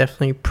 I would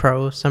definitely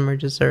pro summer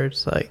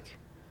desserts. Like,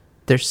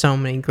 there's so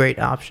many great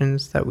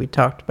options that we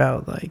talked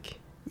about. Like,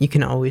 you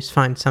can always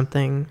find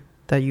something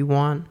that you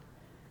want.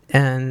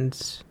 And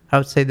I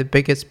would say the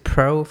biggest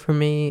pro for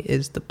me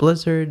is the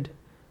Blizzard,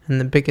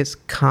 and the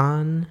biggest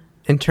con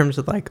in terms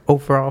of like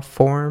overall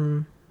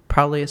form,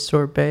 probably a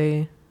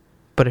sorbet.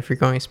 But if you're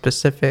going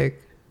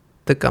specific,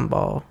 the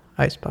Gumball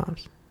Ice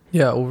Bombs.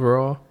 Yeah,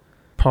 overall,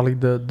 probably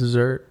the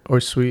dessert or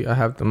sweet I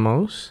have the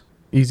most.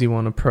 Easy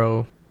one to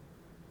pro.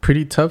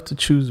 Pretty tough to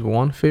choose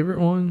one favorite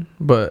one,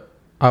 but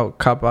I'll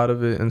cop out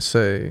of it and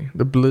say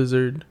the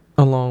Blizzard,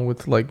 along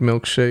with like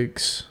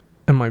milkshakes.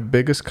 And my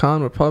biggest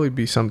con would probably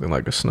be something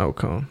like a snow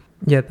cone.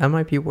 Yeah, that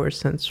might be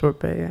worse than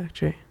sorbet,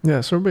 actually.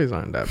 Yeah, sorbets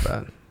aren't that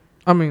bad.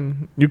 I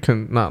mean, you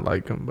can not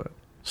like them, but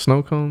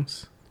snow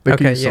cones?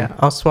 Okay, yeah,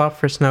 I'll swap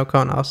for snow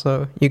cone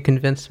also. You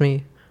convinced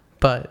me,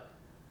 but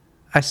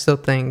I still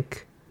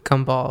think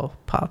Gumball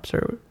Pops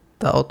are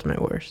the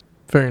ultimate worst.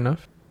 Fair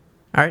enough.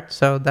 All right,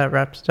 so that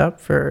wraps it up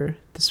for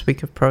this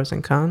week of pros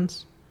and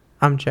cons.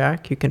 I'm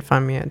Jack. You can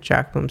find me at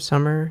Jack Bloom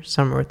Summer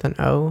with an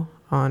O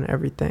on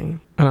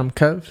everything. And I'm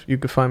Kev. You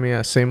can find me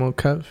at Same Old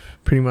Kev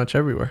pretty much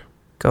everywhere.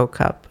 Go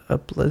cop a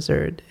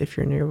Blizzard if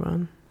you're near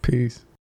one. Peace.